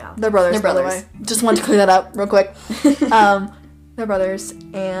whatever. Yeah. They're brothers. By the way. Just wanted to clear that up real quick. They're brothers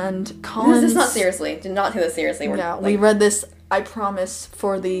and Collins. This is not seriously. Do not take this seriously. We read this, I promise,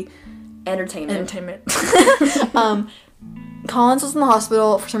 for the entertainment. Collins was in the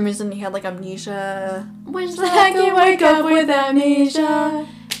hospital. For some reason, he had, like, amnesia. Which the heck you wake up with amnesia?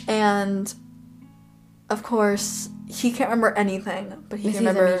 And, of course, he can't remember anything. But he can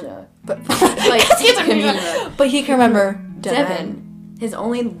remember... Amnesia. But he can remember Devin. His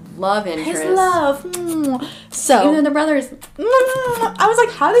only love interest. His love. So... Even the brothers. I was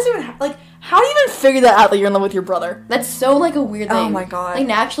like, how does he even... Like, how do you even figure that out that you're in love with your brother? That's so, like, a weird thing. Oh, my God. Like,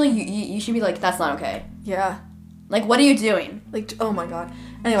 naturally, you should be like, that's not okay. Yeah. Like, what are you doing? Like, oh my God.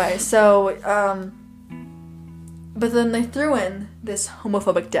 Anyway, so, but then they threw in this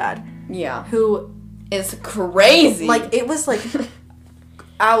homophobic dad. Yeah. Who is crazy. Like, it was, like,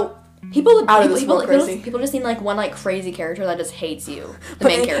 out of this world crazy. People just need, like, one, like, crazy character that just hates you. The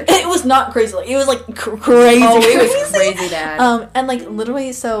main character. It was not crazy. Like, it was, like, crazy. Oh, it was crazy, dad. And, like,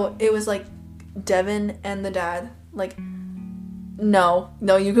 literally, so, it was, like, Devin and the dad, like, no,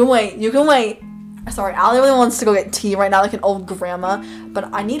 you can wait. Sorry, Allie really wants to go get tea right now like an old grandma,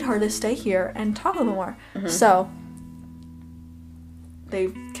 but I need her to stay here and talk a little more. Mm-hmm. So, they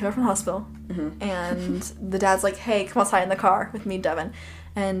came up from the hospital, and the dad's like, hey, come outside in the car with me, Devin.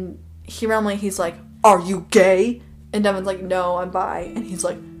 And he's like, are you gay? And Devin's like, no, I'm bi. And he's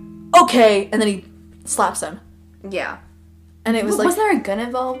like, okay. And then he slaps him. Yeah. And it was like... Was there a gun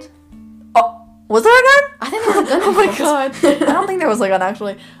involved? Oh, was there a gun? I think there was a gun involved. Oh my God. I don't think there was a gun,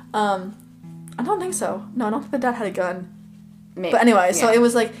 actually. I don't think so. No, I don't think the dad had a gun. Maybe. But anyway, so it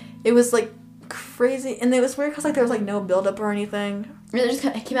was like crazy, and it was weird because like there was like no build-up or anything. It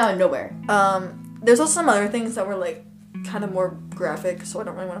just came out of nowhere. There's also some other things that were like kind of more graphic, so I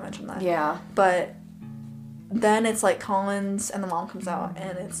don't really want to mention that. Yeah. But then it's like Collins and the mom comes out,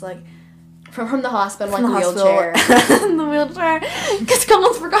 and it's like from the hospital, like the wheelchair. In the wheelchair, because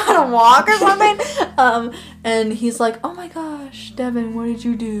Collins forgot how to walk or something. And he's like, "Oh my gosh, Devin, what did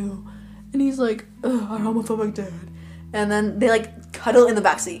you do?" And he's like, "Ugh, our homophobic dad." And then they like cuddle in the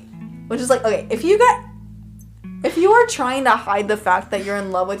backseat, which is like, okay, if you got If you are trying to hide the fact that you're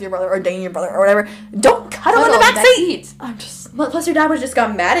in love with your brother or dating your brother or whatever, don't cuddle in the backseat. I'm just... Plus your dad would just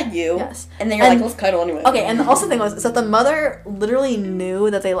got mad at you. Yes. And then you're like, let's cuddle anyway. Okay, and also the thing was, is that the mother literally knew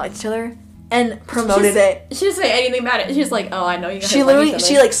that they liked each other and promoted it. She didn't say anything about it. She was like, oh, I know you guys She like literally, each other.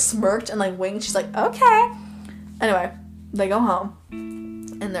 she like smirked and like winked. She's like, okay. Anyway, they go home.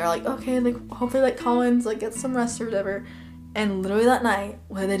 And they're like, okay, like, hopefully like Collins like gets some rest or whatever. And literally that night,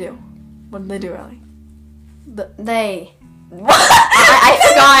 what did they do? What did they do, Ellie? They...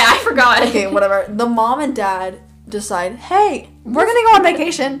 I forgot. Okay, whatever. The mom and dad decide, hey, we're gonna go on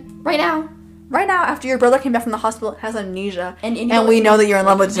vacation Right now. right now after your brother came back from the hospital, has amnesia, And we know that you're in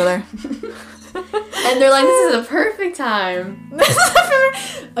love with each other. And they're like, this is a perfect time.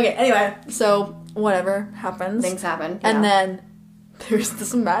 Okay, anyway, so whatever happens. Things happen. And then there's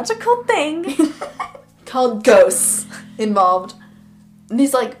this magical thing called ghosts involved.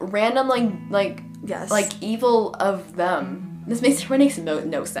 these like random like Yes. like evil of them. This makes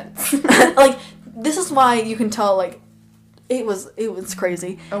no sense. Like, this is why you can tell, like, it was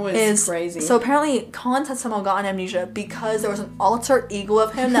crazy. It was crazy. So apparently Collins had somehow gotten amnesia because there was an alter ego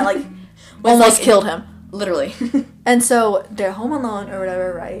of him that, like, almost like, killed him. Literally. And so they're home alone or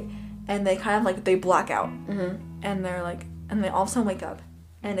whatever, right? And they kind of, like, they black out. Mm-hmm. And they're, like, and they all of a sudden wake up.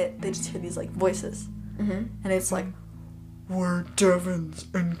 And they just hear these, like, voices. Mm-hmm. And it's like, we're Devins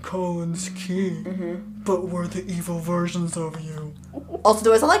and Collins Key, but we're the evil versions of you. also,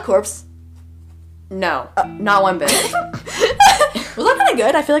 do I sound like Corpse? No, not one bit. Was that kind of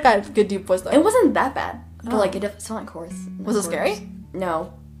good? I feel like I had a good deep voice though. It wasn't that bad, but Oh. like it sounded like chorus. Was it scary?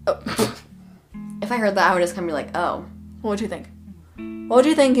 No. Oh. If I heard that, I would just kind of be like, oh. What would you think? What would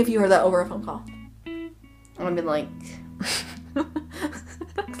you think if you heard that over a phone call? I would be like,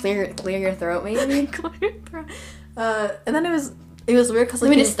 clear your throat, maybe. And then it was weird because like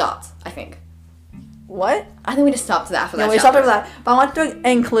We just stopped. I think. what? I think we just stopped after that. Yeah, we stopped after that. But I want to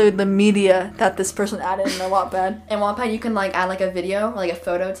include the media that this person added in their Wattpad. In Wattpad, you can like add like a video or like a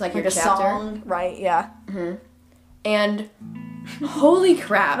photo to like your Like a chapter. song, right? Yeah. And holy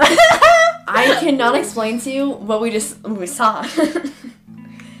crap, I cannot explain to you what we saw.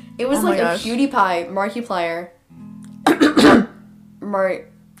 It was Oh my like a gosh. PewDiePie Markiplier.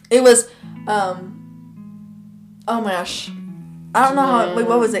 It was oh my gosh. I don't know how. Wait,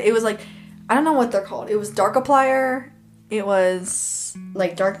 what was it? It was like, I don't know what they're called. It was Darkiplier. It was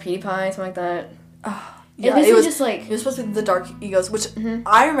like dark PewDiePie, something like that. yeah. It It was just like It was supposed to be the Dark Egos, which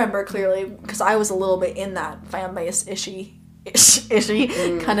I remember clearly because I was a little bit in that fan base ishy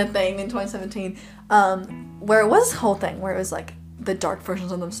kind of thing in 2017. Where it was this whole thing where it was like the dark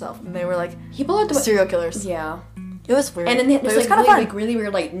versions of themselves, and they were like people are serial killers. yeah. It was weird. And then but there's it was like kind really, of fun. really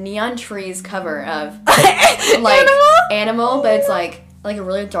weird like neon trees cover of like animal, but it's like a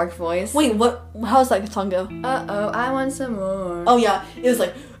really dark voice. Wait, what? How's that song go? I want some more. Oh yeah, it was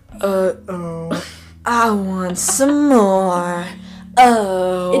like, Oh. I want some more.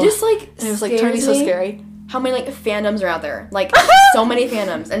 Oh. It just like And it was like trying to be so scares me scary. how many like fandoms are out there, like so many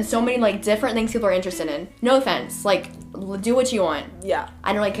fandoms and so many like different things people are interested in. No offense, like do what you want. Yeah.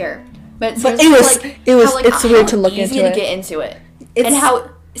 I don't really care. But But seriously, it was- like, it was- how, like, it's weird to how look easy into to it. get into it, It's and how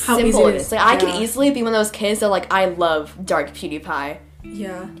how simple easy it it is. is. Like I Yeah. could easily be one of those kids that like I love dark PewDiePie,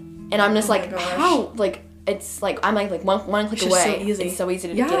 Yeah. and I'm just Oh my like gosh. how like it's like I'm like one click It's just so away. easy. It's so easy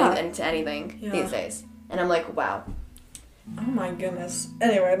to Yeah. get into anything Yeah. these days, and I'm like wow. Oh my goodness.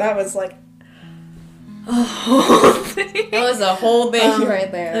 Anyway, that was like a whole thing. That was a whole thing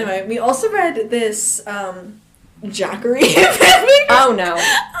right there. Anyway, we also read this Jackery. Oh no.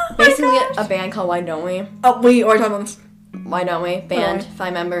 Oh my Basically gosh. a band called Why Don't We? Oh, we already talked about this. Why Don't We? Band, Why?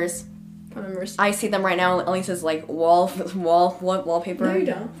 5 members. Members. I see them right now on Elise's like wallpaper No, you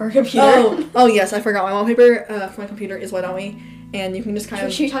don't. for her computer. Oh yes, I forgot. My wallpaper for my computer is Why Don't We? And you can just kind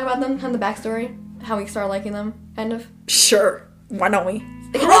of Should we talk about them, kind of the backstory? How we started liking them, kind of? sure. Why don't we?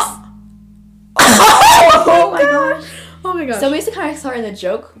 It kind of Oh my gosh. Oh my gosh. So we used to kind of started the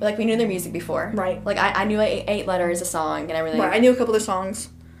joke, like we knew their music before. Right. Like I knew like 8 letters a song and everything. Right, I knew a couple of their songs.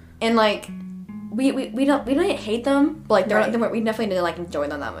 And like we didn't hate them, but like Right. we definitely didn't like enjoy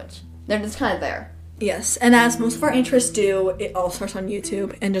them that much. They're just kind of there. Yes, and as most of our interests do, it all starts on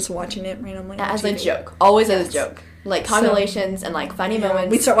YouTube and just watching it randomly. on As a TV. joke. Always as Yes. a joke. Like So- compilations and like funny Yeah,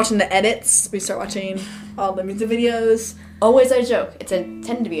 moments. we start watching the edits. We start watching all the music videos. Always a joke. It's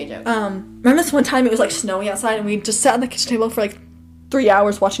intended to be a joke. Remember this one time it was like snowy outside and we just sat on the kitchen table for like 3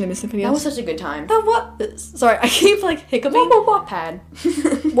 hours watching the music videos. That was such a good time. That was. Sorry, I keep like hiccuping.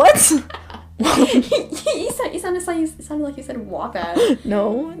 Wattpad. What? you sounded like you said Wattpad.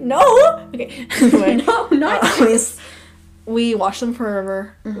 No. Okay. Anyway, No, not we watched them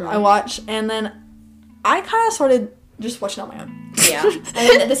forever. I watched, and then I kind of started just watching on my own. Yeah. And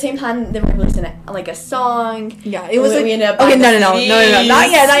then at the same time, they were releasing like a song. Yeah, it was like, we ended up okay, buying no, CDs. not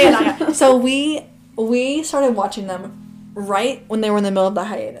yet. So we started watching them right when they were in the middle of the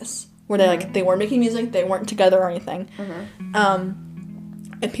hiatus, where they weren't making music, they weren't together or anything.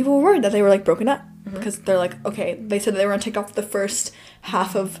 And people were worried that they were like broken up because they're like, okay, they said they were gonna take off the first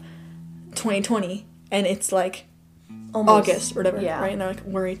half of 2020, and it's like almost August or whatever, right? And they're like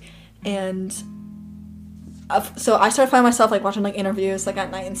worried, and so I started finding myself like watching like interviews like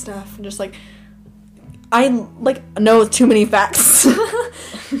at night and stuff, and just like I like know too many facts,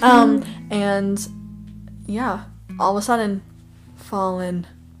 and yeah, all of a sudden, falling,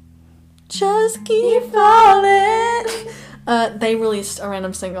 just keep falling. They released a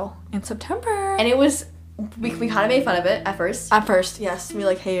random single in September, and it was we kind of made fun of it at first. At first, yes, we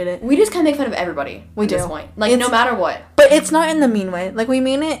like hated it. We just kind of make fun of everybody. We at do. This point, like no matter what. But it's not in the mean way. Like we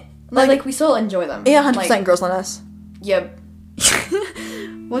mean it. Like we still enjoy them. Yeah, 100% Girls on Us. Yep.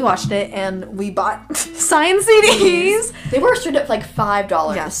 We watched it and we bought signed CDs. They were straight up like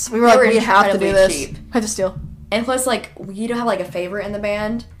 $5. Yes, we were like, we have to do this. Cheap. I have to steal. And plus, like, we don't have like a favorite in the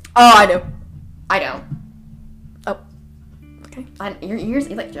band. Oh, I do. I don't. Oh. Okay. You're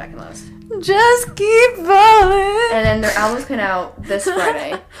like Jack and Lowe's. Just keep falling. And then their album's coming out this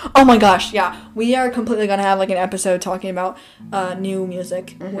Friday. Oh my gosh, yeah. We are completely gonna have like an episode talking about new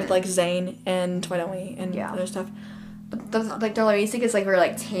music with like Zayn and Why Don't We and other stuff. But like their music is like very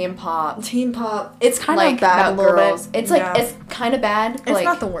like teen pop. Teen pop. It's kind like, of bad a little girls. bit. It's like it's kind of bad. It's like,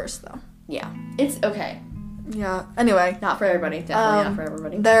 not the worst though. Yeah, it's okay. Yeah. Anyway, not for everybody. Definitely not for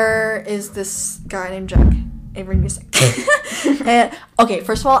everybody. There is this guy named Jack. Avery Music. And okay,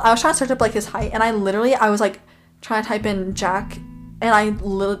 first of all, I was trying to search up like his height, and I was like trying to type in Jack, and I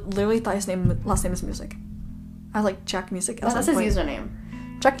literally thought his last name was Music. I was like Jack Music. That's his username.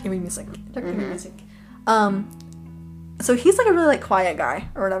 Jack Avery Music. Jack Avery Music. So he's like a really like quiet guy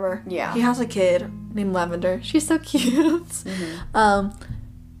or whatever. Yeah. He has a kid named Lavender. She's so cute. And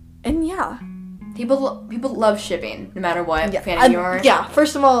yeah. People love shipping, no matter what fan you are. Yeah.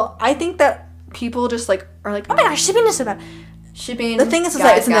 First of all, I think that people just like are like, oh my gosh, shipping is so bad. Shipping. The thing is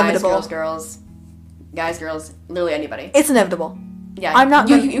that it's inevitable. Girls, literally anybody. It's inevitable. Yeah, I'm not.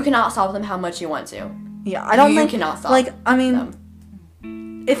 You cannot stop them how much you want to. Yeah, I don't think you cannot stop. Like, I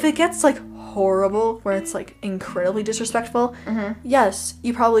mean, if it gets like horrible, where it's like incredibly disrespectful, yes,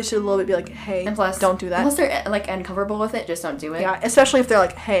 you probably should a little bit be like, hey, and plus, don't do that. Unless they're like uncomfortable with it, just don't do it. Yeah, especially if they're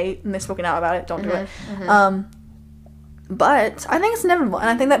like, hey, and they've spoken out about it, don't do it. But I think it's inevitable, and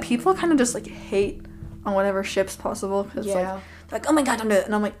I think that people kind of just like hate on whatever ship's possible because like oh my god, don't do it,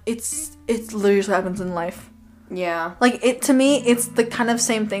 and I'm like, it's literally just what happens in life. Yeah, like it to me, it's the kind of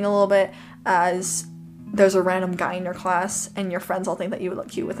same thing a little bit as there's a random guy in your class and your friends all think that you would look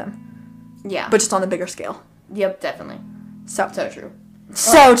cute with him. Yeah, but just on a bigger scale. Yep, definitely. So true.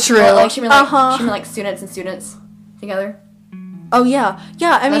 So true. Or, like she mean like students and students together. Oh, yeah.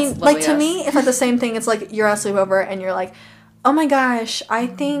 Yeah, I mean, That's like, to me, it's like the same thing. It's like you're at a sleepover and you're like, oh my gosh, I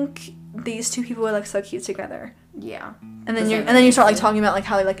think these two people are, like, so cute together. Yeah. And then you start, like, talking about, like,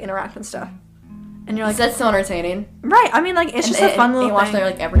 how they, like, interact and stuff. And you're like... That's so entertaining. Right. I mean, like, it's just a fun little thing. You watch their,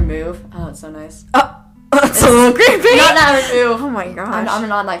 like, every move. Oh, it's so nice. Oh, that's a little creepy. Not that move. Oh my gosh. I'm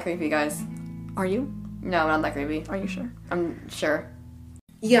not that creepy, guys. Are you? No, I'm not that creepy. Are you sure? I'm sure.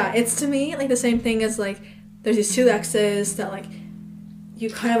 Yeah, it's to me, like, the same thing as, like, there's these two exes that, like... you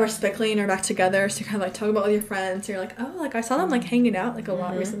kind of are speculating are back together, so you kind of like talk about with your friends, and you're like, oh, like I saw them like hanging out like a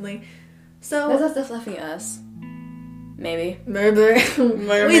lot recently. So that's definitely us. Maybe. Maybe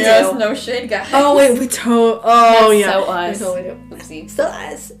we do. No shade, guys. Oh wait, we don't. Oh that's yeah, so us. We totally do. Oopsie. So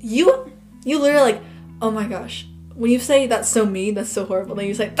us. You literally like, oh my gosh. When you say that's so mean, that's so horrible. Then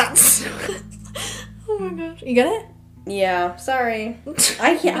you say that's. So oh my gosh, you get it? Yeah. Sorry.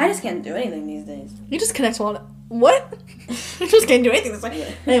 I just can't do anything these days. You just connect a lot. What? I just can't do anything this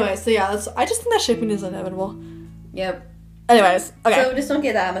way. Anyway, so yeah, I just think that shipping is inevitable. Yep. Anyways, okay. So just don't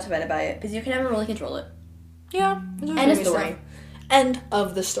get that much offended by it, because you can never really control it. Yeah. End of story. End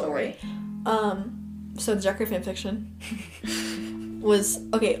of the story. So the Jackery fanfiction was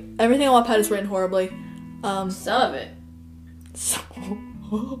okay. Everything on Wattpad is written horribly. Some of it.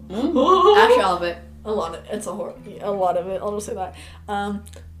 Actually, all of it. A lot of it's a lot of it. I'll just say that.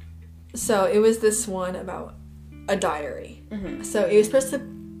 So it was this one about a diary. So it was supposed to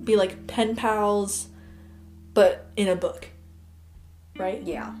be like pen pals, but in a book, right?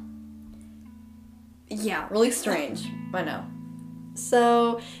 Yeah. Yeah, really strange. I know.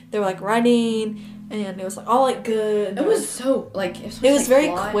 So they were like writing, and it was like all like good. It was so like it was very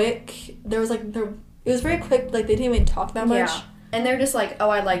quick. There was like it was very quick. Like they didn't even talk that much. Yeah. And they're just like, oh,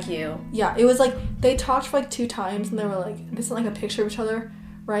 I like you. Yeah, it was like, they talked for like 2 times, and they were like, they sent like a picture of each other,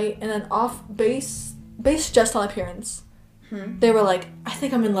 right? And then based just on appearance, they were like, I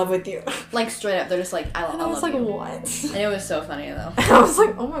think I'm in love with you. Like, straight up, they're just like, I love you. And I was like, what? And it was so funny, though. And I was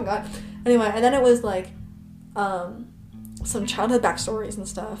like, oh my god. Anyway, and then it was like, some childhood backstories and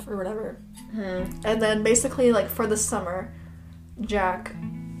stuff, or whatever. And then basically, like, for the summer, Jack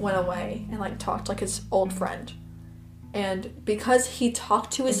went away and, like, talked to, like, his old friend. And because he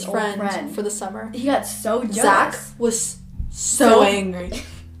talked to his friend for the summer, he got so jealous. Zach was so angry.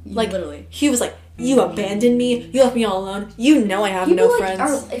 Like, literally. He was like, you abandoned me, you left me all alone, you know I have no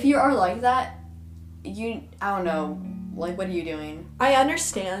friends. If you are like that, I don't know, like, what are you doing? I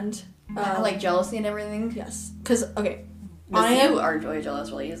understand. Like, jealousy and everything? Yes. Because, okay. You are really jealous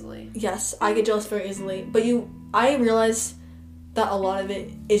really easily. Yes, I get jealous very easily. But I realize that a lot of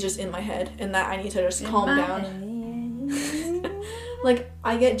it is just in my head, and that I need to just calm down. Like,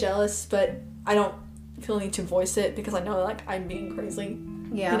 I get jealous, but I don't feel the need to voice it because I know, like, I'm being crazy.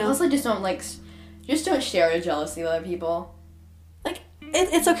 Yeah, you know? mostly just don't share your jealousy with other people. Like,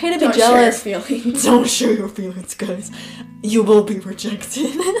 it's okay to be jealous. Share your feelings. Don't share your feelings, guys. You will be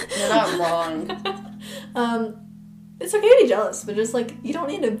rejected. You're not wrong. It's okay to be jealous, but just, like, you don't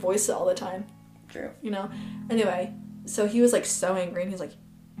need to voice it all the time. True. You know? Anyway, so he was, like, so angry, and he's like,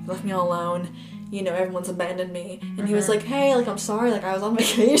 you left me all alone. You know, everyone's abandoned me. And he was like, hey, like, I'm sorry, like, I was on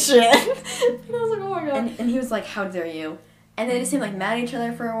vacation. And I was like, oh my god. And he was like, how dare you? And they just seemed like mad at each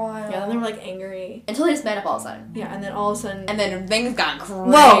other for a while. Yeah, then they were like angry. Until they just met up all of a sudden. Yeah, and then all of a sudden... And then things got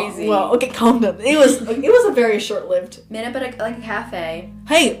crazy. Whoa, okay, calm down. It was a very short-lived... Met up at a cafe.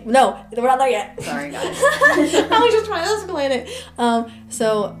 Hey, no, we're not there yet. Sorry, guys. I was just trying to escalate it.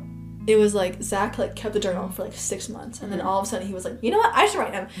 So it was like, Zach, like, kept the journal for like 6 months, and then all of a sudden he was like, you know what, I should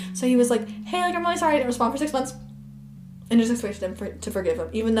write him. So he was like, hey, like, I'm really sorry I didn't respond for 6 months. And just expected him to forgive him,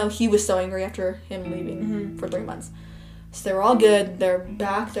 even though he was so angry after him leaving for 3 months. So they were all good. They're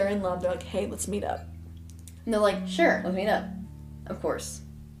back. They're in love. They're like, hey, let's meet up. And they're like, sure, let's meet up. Of course.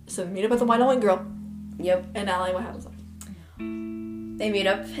 So they meet up at the Wine and White Girl. Yep. And Allie, what happens? They meet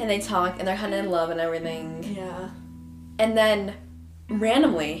up and they talk and they're kind of in love and everything. Yeah. And then,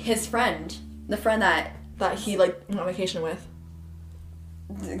 randomly, his friend, the friend that he, like, went on vacation with,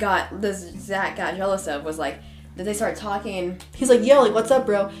 Zach got jealous of, was like, did they start talking? He's like, yo, like, what's up,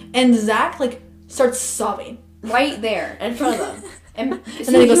 bro? And Zach, like, starts sobbing. Right there, in front of them. And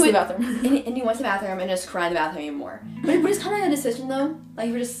then he goes to the bathroom. And he went to the bathroom and just cried in the bathroom even more. But it's kind of like a decision, though. Like,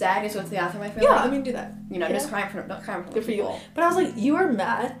 if you're just sad, just go to the bathroom, I feel like. Yeah, I mean, do that. You know, just crying for people. Good for you. But I was like, you are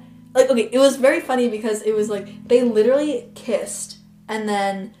mad? Like, okay, it was very funny because it was like, they literally kissed, and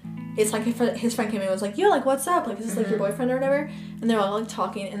then it's like his friend came in and was like, yo, like, what's up? Like, is this, like, your boyfriend or whatever? And they're all, like,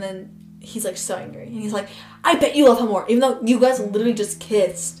 talking, and then he's, like, so angry. And he's like, I bet you love him more, even though you guys literally just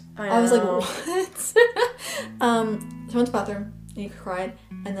kissed. I was like, what? So I went to the bathroom, and he cried,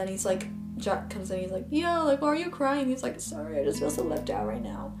 and then he's like, Jack comes in, he's like, yo, like, why are you crying? He's like, sorry, I just feel so left out right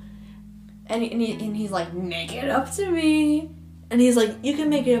now. And he's like, make it up to me. And he's like, you can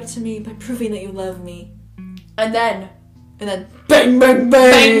make it up to me by proving that you love me. And then bang, bang, bang, bang,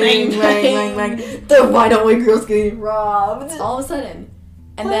 bang, bang, bang, bang. The Why Don't We Girls getting robbed. All of a sudden.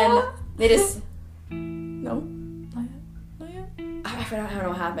 And then they just... No. I don't know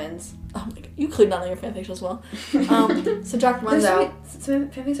what happens. Oh my god, you clearly not know your fanfiction as well. So Jack runs out. So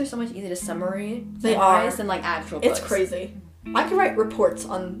fanfics are so much easier to summary. They are. Than like actual books. It's crazy. I could write reports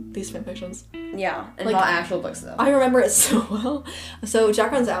on these fanfictions. Yeah, and like, not actual books though. I remember it so well. So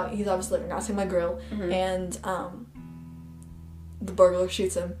Jack runs out. He's obviously living outside my grill, and the burglar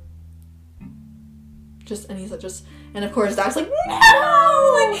shoots him. And he's like, and of course Zach's like, no, like,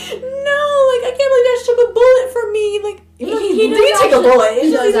 I can't believe you just took a bullet for me, like, he did take a bullet.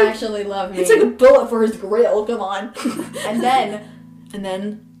 He does actually love me. He took a bullet for his grill, come on. And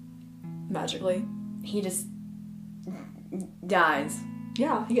then, magically, he just dies.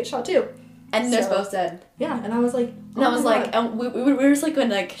 Yeah, he gets shot too. And they're both dead. Yeah, and I was like, and I was like, and we were just like in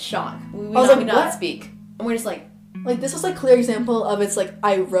like shock. We did not speak. And we're just like this was like clear example of it's like,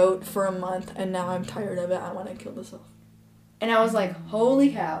 I wrote for a month and now I'm tired of it, I want to kill myself. And I was like,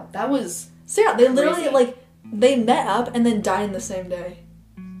 holy cow, that was so yeah, they literally like, they met up and then died in the same day.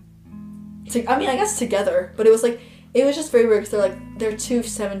 I mean, I guess together, but it was like, it was just very weird because they're two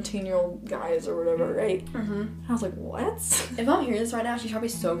 17-year-old guys or whatever, right? Mm-hmm. And I was like, what? If I'm hearing this right now, she's probably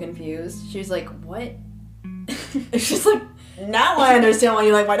so confused. She's like, what? She's like, now I understand why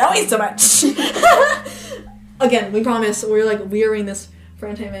you like Why Don't We so much. Again, we promise, we're like rearing this for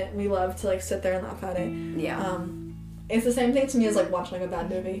entertainment. We love to like sit there and laugh at it. Yeah. It's the same thing to me as like watching like a bad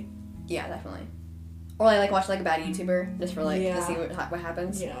movie. Yeah, definitely. Or like watch like a bad YouTuber just for like Yeah. to see what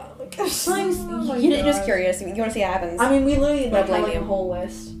happens. Yeah, like Sometimes oh you're just God. curious. You want to see what happens. I mean, we literally Don't like, blame had like you. a whole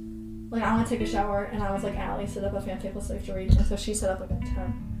list. Like, I want to take a shower, and I was like, Allie, set up a fan table safe to read, and so she set up like a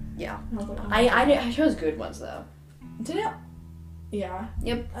 10. Yeah. And I was like, oh my God. I chose good ones though. Did you? Yeah.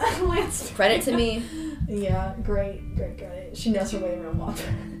 Yep. Lance. Credit to me. Yeah, great. She knows her way around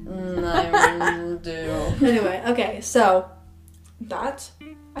Wattpad. I do. Anyway, okay, so that,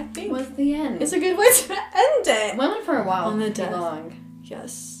 I think, Was the end. is a good way to end it. Went for a while. On the Pretty death. long.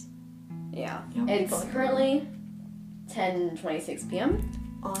 Yes. Yeah. Yeah, It's we're currently 10:26 p.m.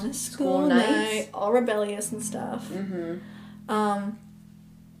 On a School school night. night, all rebellious and stuff. Mm-hmm.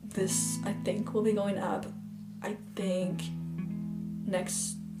 This, I think, will be going up, I think,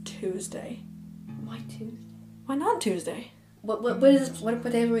 next Tuesday. Why Tuesday? Why not Tuesday? What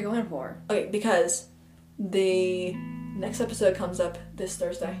day are we going for? Okay, because the next episode comes up this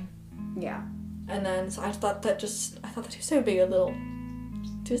Thursday. Yeah. And then, so I thought that Tuesday would be a little,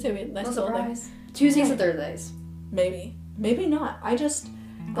 Tuesday would be a nice No little thing. surprise. Tuesdays Yeah. and Thursdays. Maybe. Maybe not. I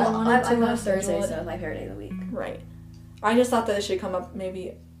Well, wanted I to love schedule Thursdays, it. so it's my favorite day of the week. Right. I just thought that it should come up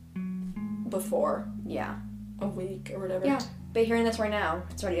maybe before Yeah. a week or whatever. Yeah. But hearing this right now,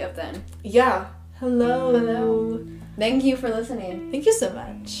 it's already up then. Yeah. Hello. Hello. Thank you for listening. Thank you so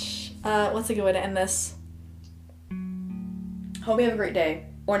much. What's a good way to end this? Hope you have a great day.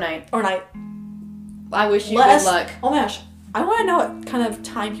 Or night. Or night. I wish you Let good us- luck. Oh my gosh. I want to know what kind of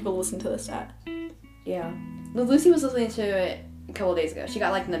time people listen to this at. Yeah. Well, Lucy was listening to it a couple of days ago. She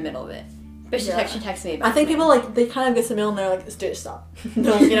got like in the middle of it. But she Yeah. texted me about I think it. people like, they kind of get to the middle and they're like, dude, stop.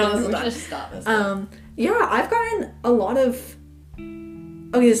 No, you know, this is we not. should just stop this. Yeah, I've gotten a lot of.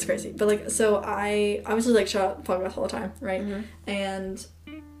 Okay, this is crazy, but like, so I obviously like shout out podcasts all the time, right? Mm-hmm. And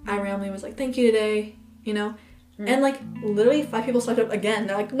I randomly was like, "Thank you today," you know, and like literally 5 people swiped up again.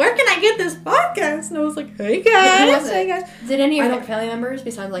 They're like, "Where can I get this podcast?" And I was like, "Hey guys, Who was it? hey guys." Did any I of your don't- family members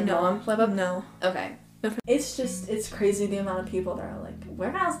besides like mom flip up? No. Okay. It's crazy the amount of people that are like,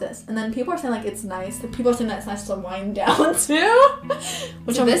 "Where has this?" And then people are saying like it's nice. The people are saying that it's nice to wind down too.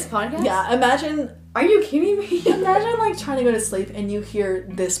 Which To I'm this podcast? Yeah, imagine. Are you kidding me? Imagine like trying to go to sleep and you hear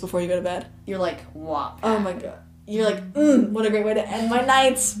this before you go to bed. You're like, wow. Oh my god. You're like, what a great way to end my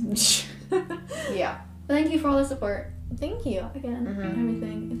nights. Yeah. Thank you for all the support. Thank you again. Mhm.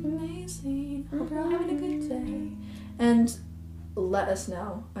 Everything is amazing. Hope you're all having a good day. And let us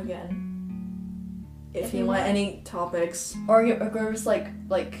know again if you want any topics. Or just like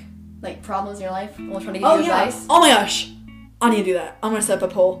problems in your life. We'll try to give Oh you yeah. advice. Oh my gosh. I need to do that. I'm gonna set up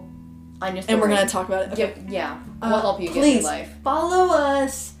a poll On your and we're story. gonna talk about it. Okay. Yeah. We'll help you get please through life. follow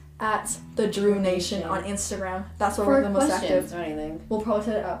us at the Drew Nation on Instagram. That's where we're For the most questions active. or anything. We'll probably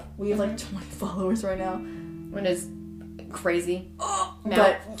set it up. We have like 20 followers right now. When it's crazy.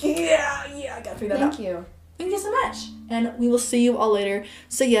 But yeah, I gotta figure that out. Thank you. Thank you so much. And we will see you all later.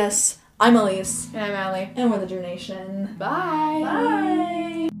 So yes, I'm Elise. And I'm Allie. And we're the Drew Nation. Bye.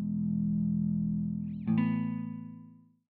 Bye.